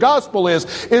news of the gospel is,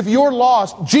 if you're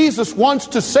lost, Jesus wants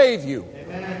to save you.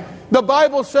 Amen. The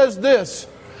Bible says this,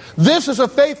 This is a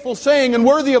faithful saying and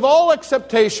worthy of all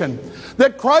acceptation,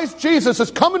 that Christ Jesus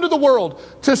has come into the world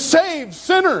to save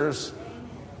sinners.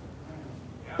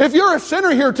 If you're a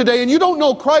sinner here today and you don't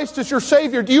know Christ as your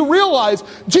Savior, do you realize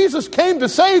Jesus came to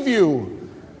save you?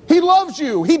 He loves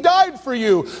you. He died for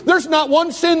you. There's not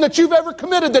one sin that you've ever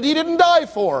committed that He didn't die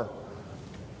for.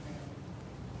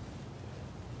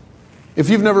 If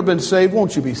you've never been saved,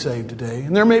 won't you be saved today?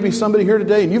 And there may be somebody here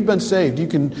today and you've been saved.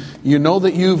 You know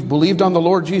that you've believed on the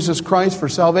Lord Jesus Christ for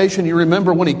salvation. You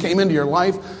remember when He came into your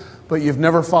life, but you've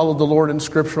never followed the Lord in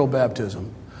scriptural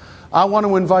baptism. I want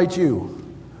to invite you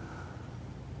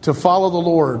to follow the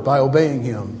Lord by obeying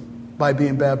Him, by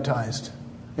being baptized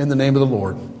in the name of the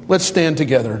Lord. Let's stand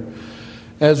together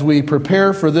as we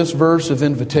prepare for this verse of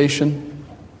invitation.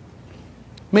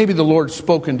 Maybe the Lord's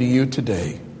spoken to you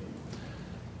today.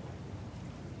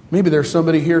 Maybe there's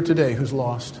somebody here today who's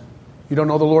lost. You don't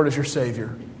know the Lord as your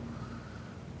Savior.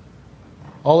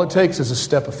 All it takes is a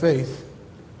step of faith.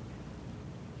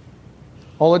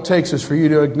 All it takes is for you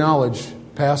to acknowledge,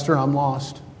 Pastor, I'm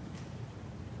lost,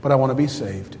 but I want to be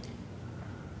saved.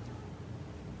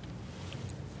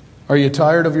 Are you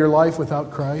tired of your life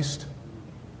without Christ?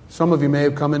 Some of you may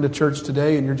have come into church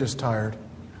today and you're just tired.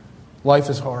 Life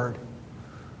is hard.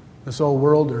 This whole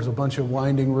world, there's a bunch of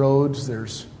winding roads.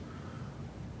 There's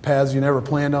paths you never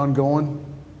planned on going.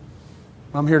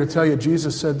 I'm here to tell you,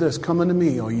 Jesus said this, "Come unto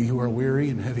me, all ye who are weary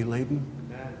and heavy laden,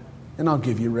 and I'll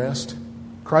give you rest."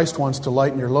 Christ wants to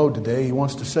lighten your load today. He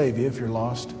wants to save you if you're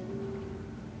lost.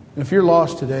 And if you're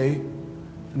lost today,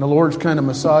 and the Lord's kind of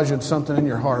massaging something in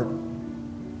your heart,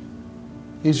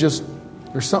 there's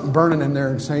something burning in there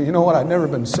and saying, you know what, I've never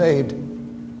been saved.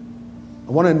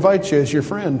 I want to invite you as your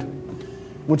friend.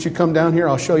 Once you come down here,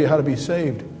 I'll show you how to be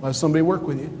saved. I'll have somebody work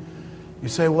with you. You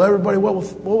say, well,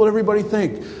 what will everybody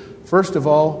think? First of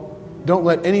all, don't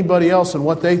let anybody else and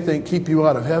what they think keep you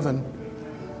out of heaven.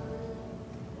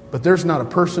 But there's not a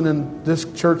person in this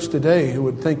church today who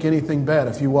would think anything bad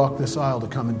if you walk this aisle to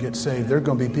come and get saved. There are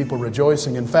going to be people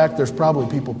rejoicing. In fact, there's probably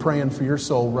people praying for your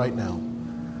soul right now.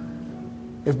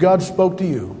 If God spoke to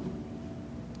you,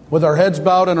 with our heads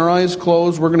bowed and our eyes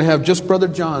closed, we're going to have just Brother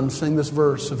John sing this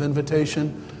verse of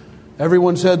invitation.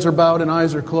 Everyone's heads are bowed and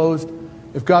eyes are closed.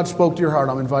 If God spoke to your heart,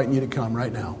 I'm inviting you to come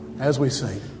right now as we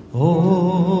sing.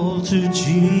 Oh, to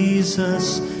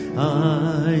Jesus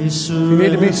I surrender. If you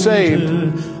need to be saved,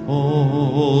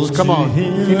 come on.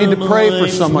 If you need to pray for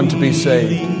someone to be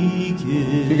saved,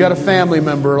 if you got a family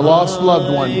member, a lost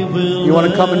loved one, you want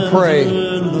to come and pray,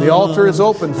 the altar is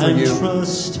open for you.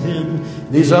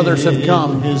 These others have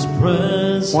come. I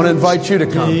want to invite you to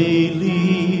come.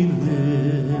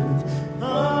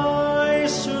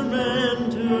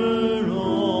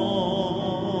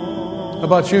 How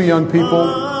about you, young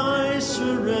people?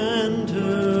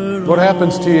 What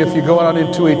happens to you if you go out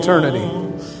into eternity?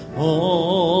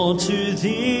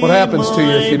 What happens to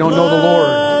you if you don't know the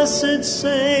Lord?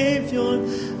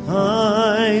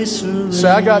 Say,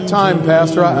 I got time,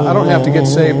 Pastor. I don't have to get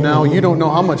saved now. You don't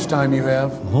know how much time you have.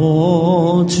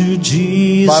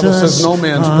 The Bible says no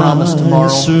man's promised tomorrow.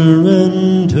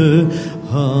 Surrender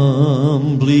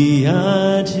humbly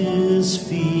at His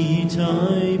feet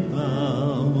I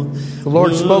bow. If the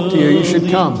Lord spoke to you, you should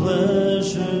come.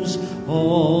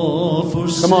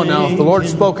 Come on now. If the Lord's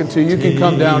spoken to you, you can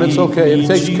come down. It's okay. It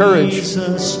takes courage.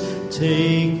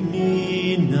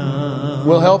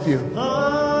 We'll help you.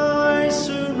 I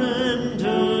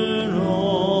surrender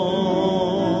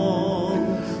all.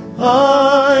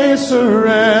 I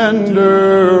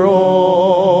surrender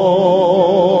all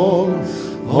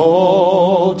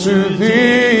to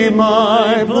Thee,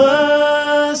 my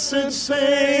blessed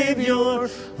Savior.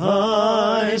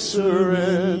 I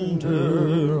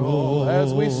surrender all.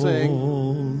 As we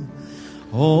sing,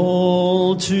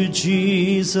 all to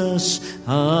Jesus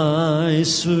I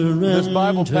surrender. This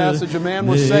Bible passage, a man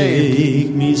was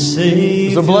saved. Me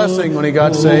it was a blessing when he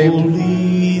got saved. It'd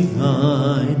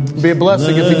be a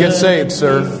blessing if you get saved,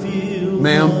 sir,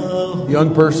 ma'am,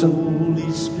 young person.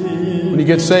 When you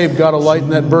get saved, God will lighten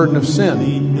that burden of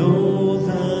sin.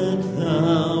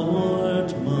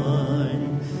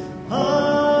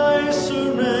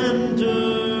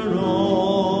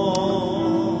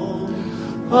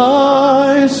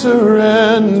 I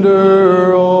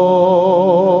surrender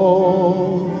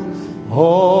all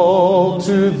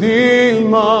to Thee,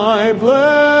 my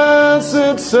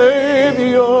blessed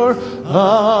Savior.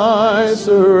 I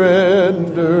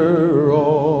surrender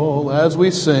all. As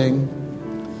we sing,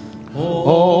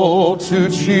 all to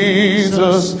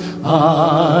Jesus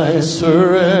I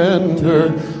surrender.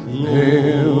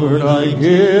 Lord, I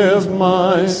give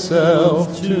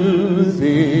myself to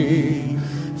Thee.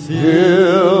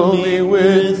 Fill me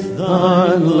with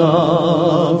thy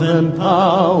love and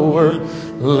power.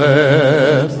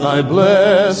 Let thy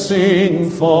blessing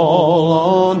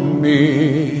fall on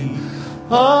me.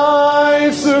 I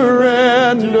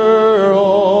surrender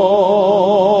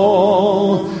all.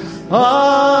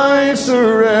 I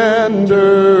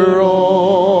surrender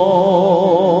all.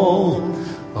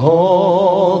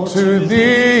 All to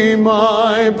thee,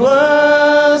 my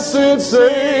blessed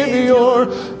Savior,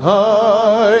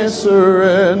 I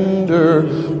surrender.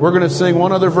 We're going to sing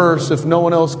one other verse. If no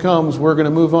one else comes, we're going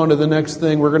to move on to the next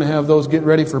thing. We're going to have those get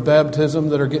ready for baptism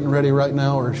that are getting ready right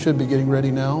now or should be getting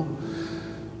ready now.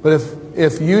 But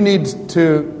if you need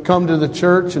to come to the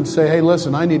church and say, hey,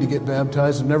 listen, I need to get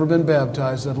baptized. I've never been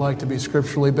baptized. I'd like to be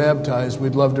scripturally baptized.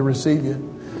 We'd love to receive you.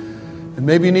 And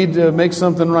maybe you need to make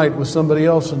something right with somebody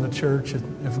else in the church.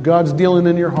 If God's dealing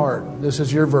in your heart, this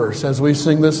is your verse as we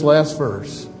sing this last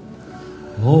verse.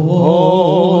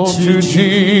 Oh, to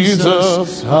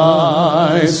Jesus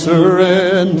I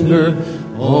surrender.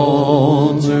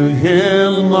 Oh, to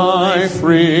Him I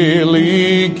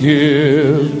freely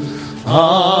give.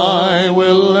 I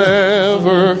will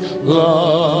ever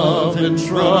love and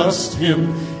trust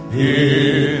Him.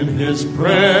 In His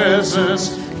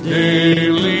presence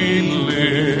daily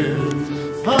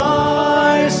live.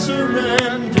 I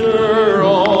surrender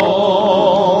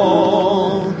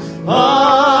all.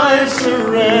 I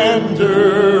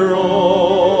surrender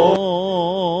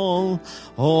all.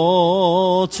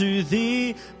 All to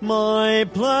thee, my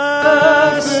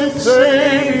blessed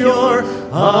Savior,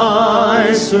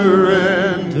 I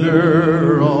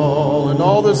surrender all. And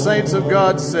all the saints of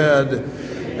God said,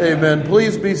 amen.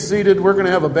 Please be seated. We're going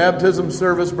to have a baptism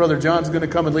service. Brother John's going to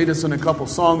come and lead us in a couple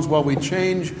songs while we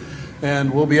change.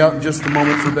 And we'll be out in just a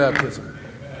moment for baptism.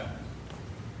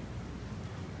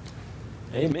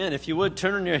 Amen. If you would,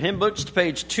 turn in your hymn books to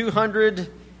page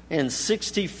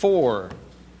 264.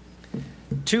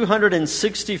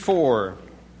 264.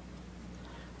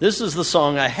 This is the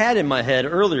song I had in my head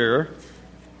earlier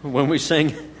when we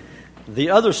sang the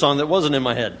other song that wasn't in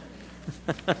my head.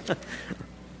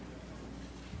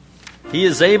 He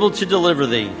is able to deliver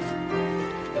thee.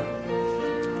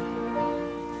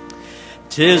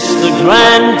 'Tis the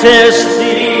grandest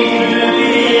thing through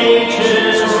the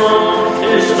ages long.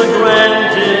 'Tis the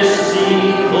grandest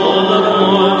thing for the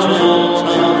mortal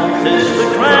tongue. 'Tis the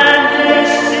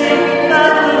grandest thing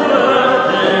that the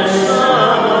earth and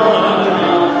sun are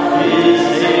come. Is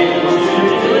able to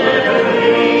deliver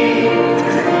thee.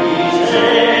 He's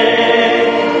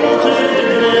able to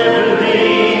deliver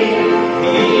thee.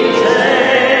 He's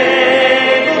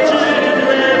able to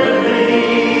deliver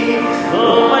thee.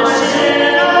 Though my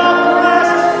sin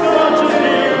oppressed, go to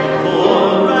Him for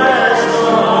rest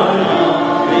on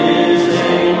earth. Is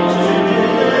able to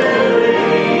deliver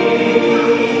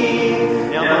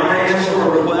thee. Now, my hands for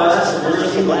request, we're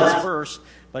singing the last verse,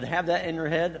 but have that in your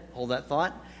head, hold that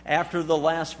thought, after the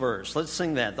last verse. Let's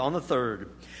sing that on the third.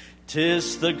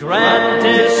 'Tis the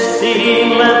grandest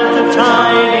thing, let the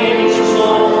tidings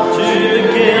flow to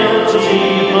the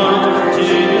guilty heart, to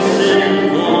the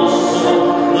sinful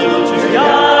soul. Look to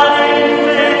God in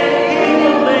faith, He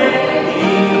will make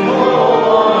thee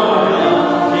whole.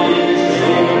 God is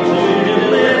able to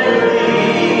deliver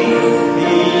thee.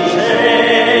 He's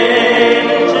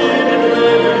able to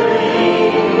deliver thee.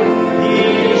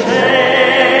 He's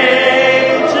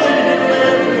able to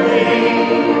deliver thee.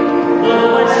 Though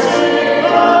my sin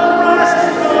oppressed,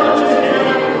 go to Him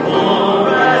for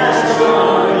rest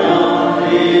on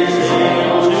God is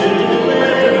able to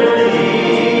deliver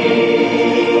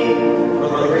thee.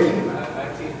 Brother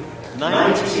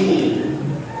 19.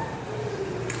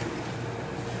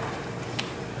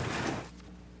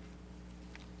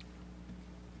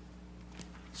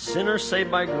 Sinner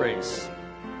saved by grace.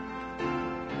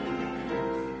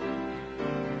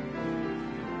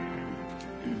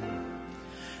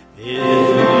 If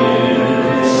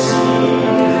you see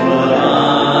what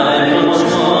I was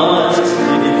not,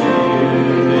 if you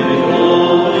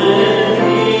will with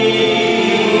me,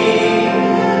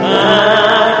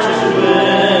 back to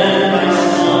where I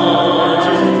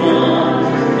started from,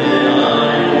 and I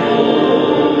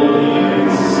know you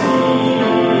see the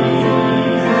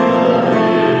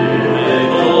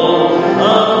miracle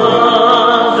of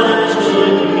love that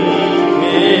took me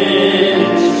in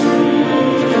its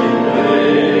sweet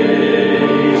embrace.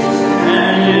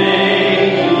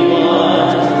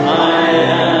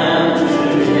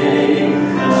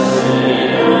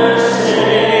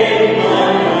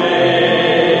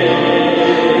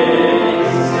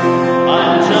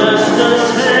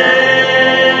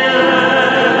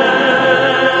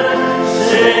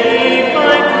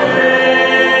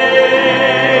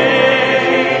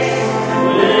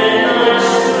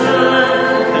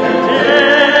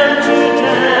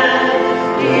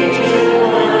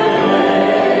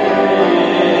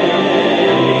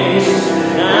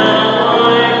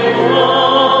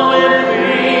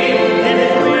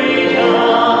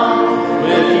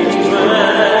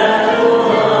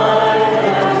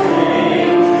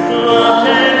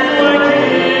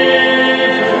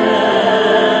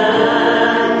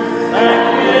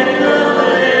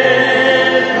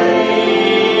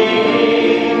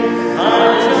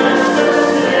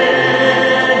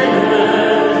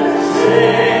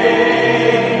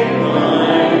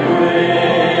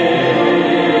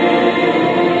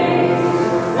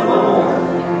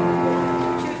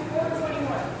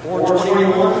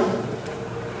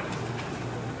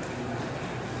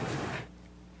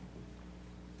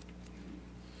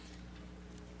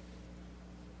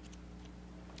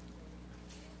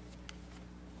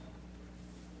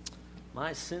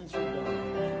 My sins are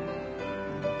gone.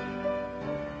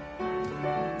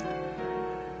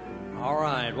 All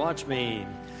right, watch me.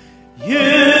 You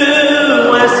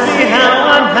ask me how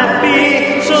I'm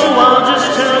happy, so I'll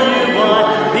just tell you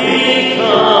why.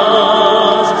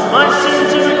 Because my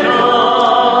sins are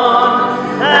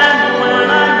gone. And when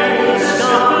I meet the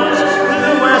scoffers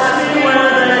who ask me where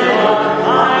they are,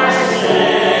 I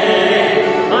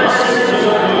say, my sins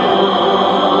are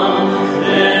gone.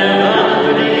 They're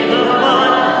underneath the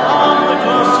blood on the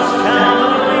cross of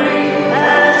Calvary.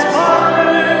 As far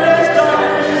as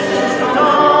darkness is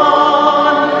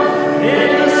gone, in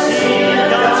the sea of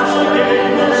God's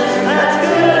forgiveness, that's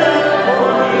good enough for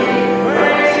me.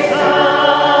 Praise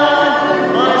God,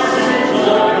 my sins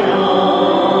are gone.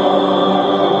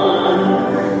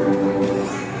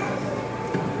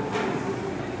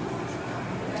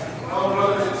 Well,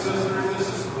 brothers and sisters, this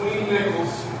is Queen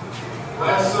Nichols.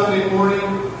 Last Sunday morning,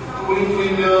 Queen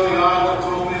came down the aisle and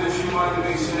told me that she wanted to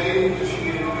be saved, that she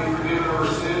needed to be forgiven of her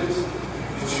sins.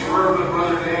 And she worked with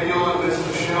Brother Daniel and Miss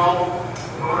Michelle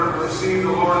in order to receive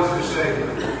the Lord as her Savior.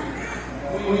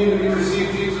 We need to receive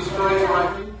Jesus Christ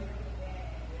right.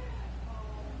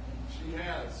 She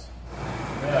has.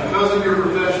 Because of your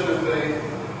profession of faith,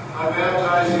 I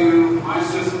baptize you, my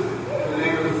sister, in the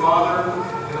name of the Father,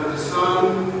 and of the Son,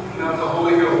 and of the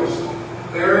Holy Ghost.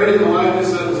 Buried in the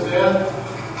likeness of his death,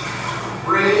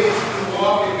 raised to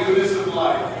walk in newness of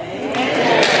life.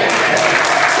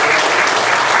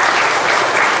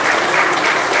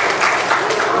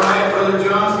 All right, Brother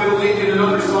John's going to lead you in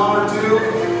another song or two,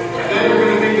 and then you're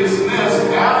going to be dismissed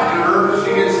after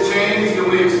she gets changed and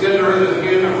we extend her the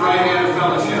hand of right hand of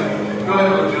fellowship. Go ahead,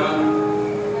 Brother John.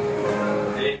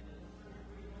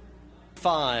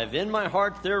 5. In my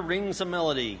heart there rings a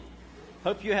melody.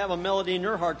 Hope you have a melody in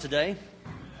your heart today.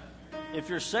 If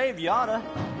you're saved, you oughta.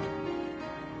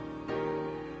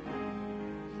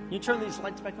 Can you turn these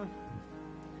lights back on?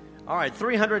 All right,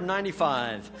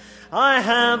 395. I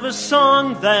have a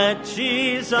song that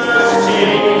Jesus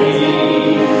gave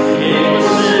me. It was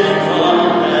sent from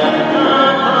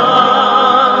heaven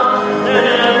above, that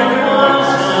everyone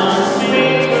shall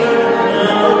sing the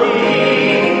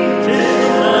melody. 'Tis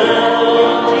the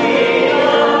melody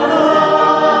of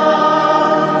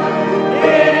love.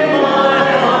 In my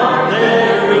heart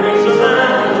there rings a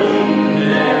melody,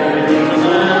 there rings a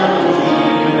melody,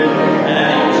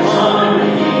 and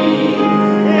harmony.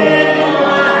 In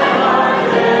my heart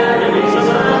there rings a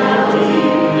melody,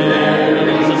 there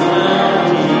rings a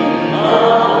melody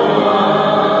of love.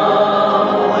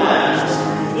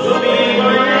 Will be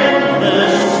my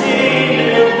endless singing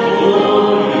and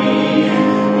glory.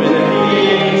 With the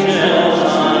angels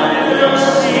I will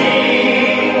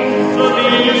sing. Will be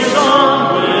a song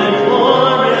with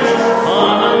glorious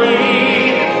harmony.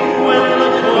 When the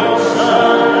courts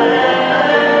of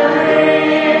heaven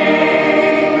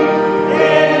ring.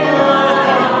 In my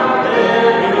heart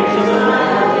there rings a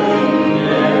melody,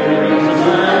 there rings a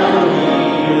melody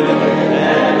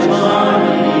that's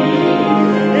harmony.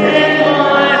 In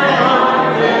my heart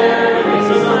there rings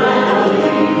a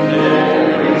melody,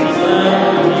 there rings a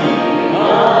melody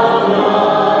of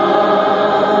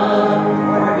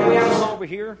love. Maybe I'm over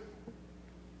here.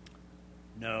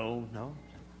 No.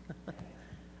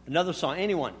 Another song.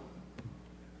 Anyone?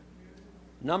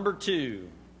 Number 2.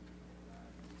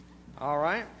 All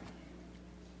right.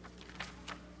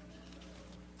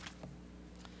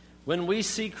 When we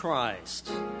see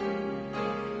Christ.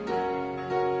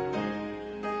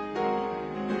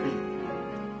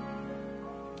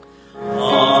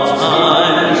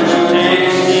 Oftentimes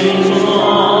it seems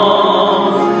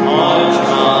long, our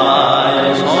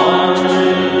trials are to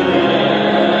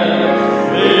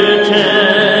bear. We're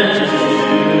tempted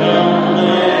to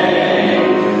complain,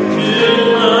 to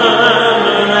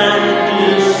murmur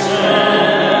and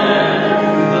despair.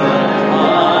 But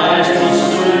Christ will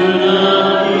soon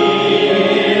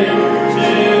appear to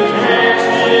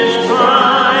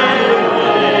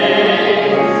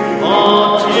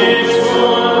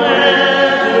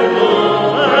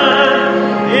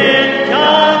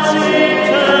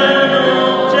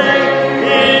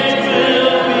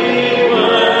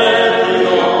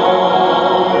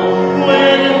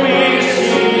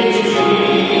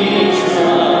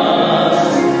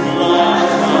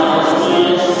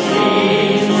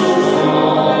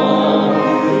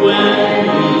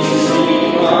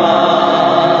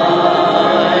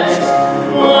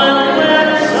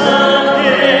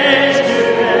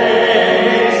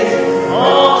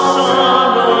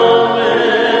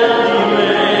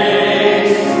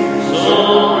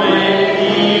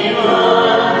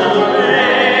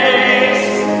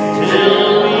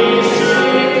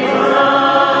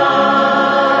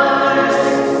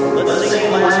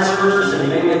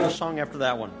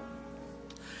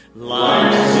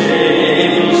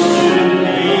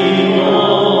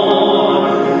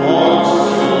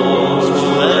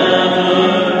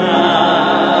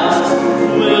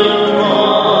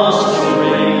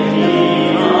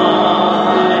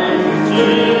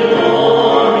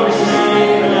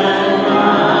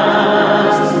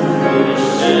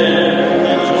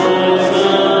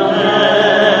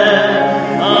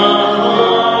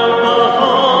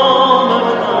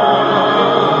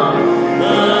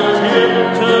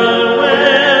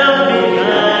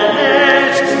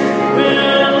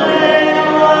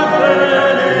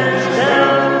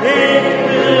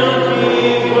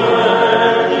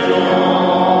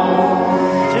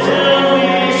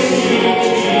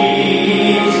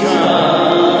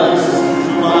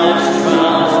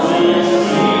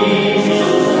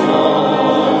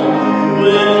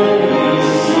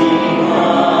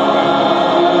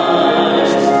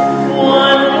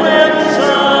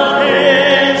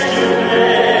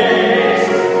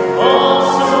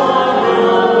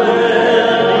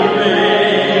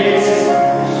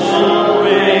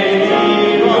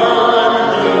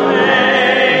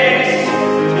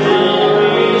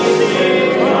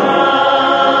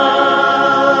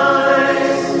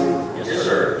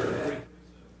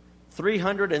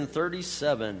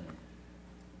 337.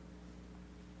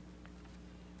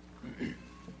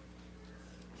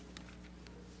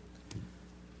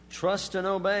 Trust and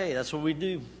obey. That's what we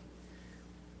do.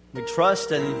 We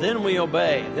trust and then we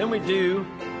obey. Then we do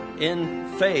in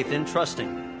faith, in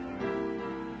trusting.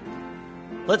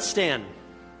 Let's stand.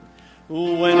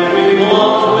 When we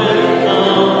walk with the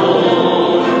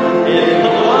Lord in the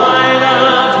light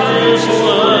of His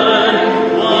word,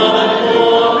 what a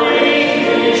glory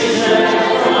He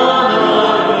sets on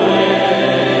our way.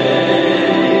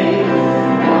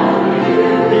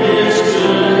 His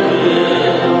good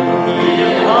will, He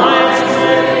abides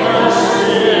with us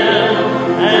still,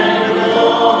 and with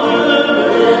all who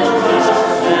will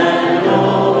trust and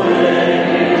obey.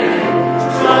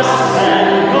 Trust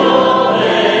and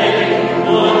obey,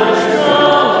 for there's no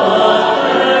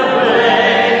other way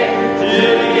to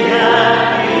be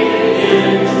happy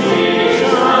in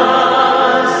Jesus,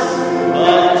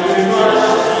 but to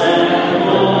trust and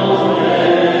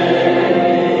obey.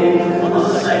 1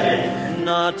 second.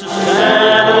 Not a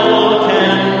shadow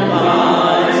can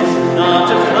rise, not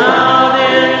a cloud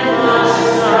in the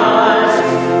skies,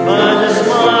 but a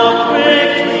smile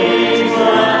quickly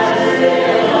drives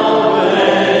it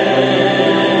away.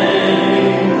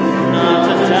 Not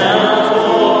a doubt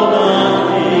or a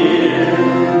fear,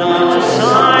 not a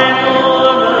sign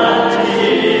or a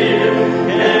tear,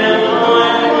 can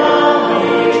abide while we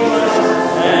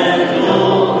trust and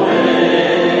obey.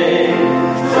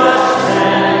 Trust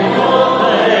and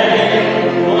obey,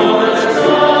 for there's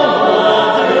no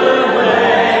other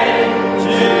way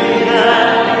to be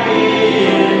happy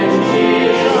in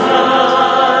Jesus,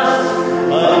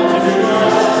 but to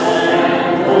trust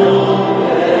and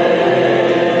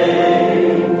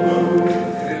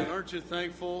And aren't you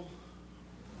thankful?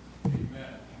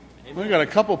 We got a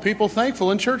couple people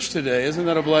thankful in church today. Isn't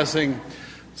that a blessing?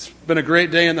 It's been a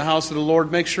great day in the house of the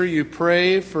Lord. Make sure you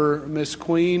pray for Miss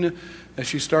Queen as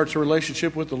she starts a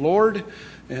relationship with the Lord.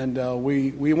 And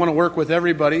we want to work with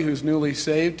everybody who's newly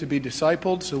saved to be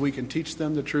discipled so we can teach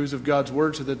them the truths of God's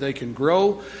Word so that they can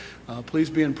grow. Please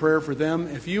be in prayer for them.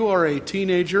 If you are a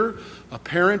teenager, a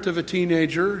parent of a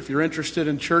teenager, if you're interested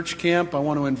in church camp, I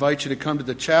want to invite you to come to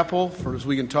the chapel as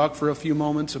we can talk for a few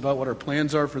moments about what our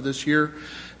plans are for this year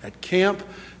at camp.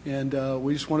 And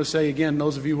we just want to say again,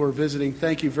 those of you who are visiting,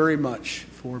 thank you very much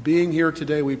for being here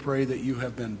today. We pray that you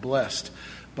have been blessed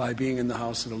by being in the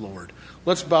house of the Lord.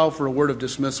 Let's bow for a word of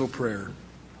dismissal prayer.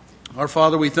 Our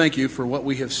Father, we thank you for what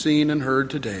we have seen and heard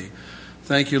today.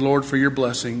 Thank you, Lord, for your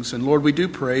blessings. And Lord, we do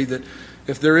pray that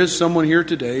if there is someone here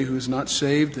today who's not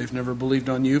saved, they've never believed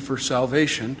on you for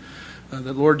salvation,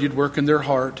 that, Lord, you'd work in their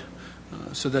heart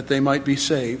so that they might be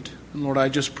saved. And Lord, I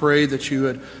just pray that you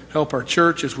would help our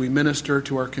church as we minister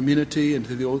to our community and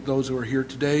to those who are here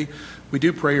today. We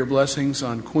do pray your blessings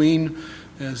on Queen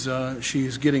as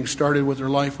she's getting started with her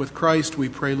life with Christ. We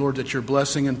pray, Lord, that your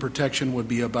blessing and protection would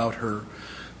be about her.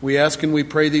 We ask and we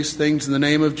pray these things in the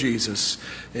name of Jesus.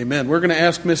 Amen. We're going to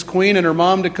ask Miss Queen and her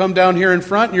mom to come down here in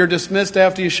front. You're dismissed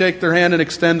after you shake their hand and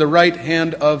extend the right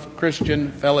hand of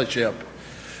Christian fellowship.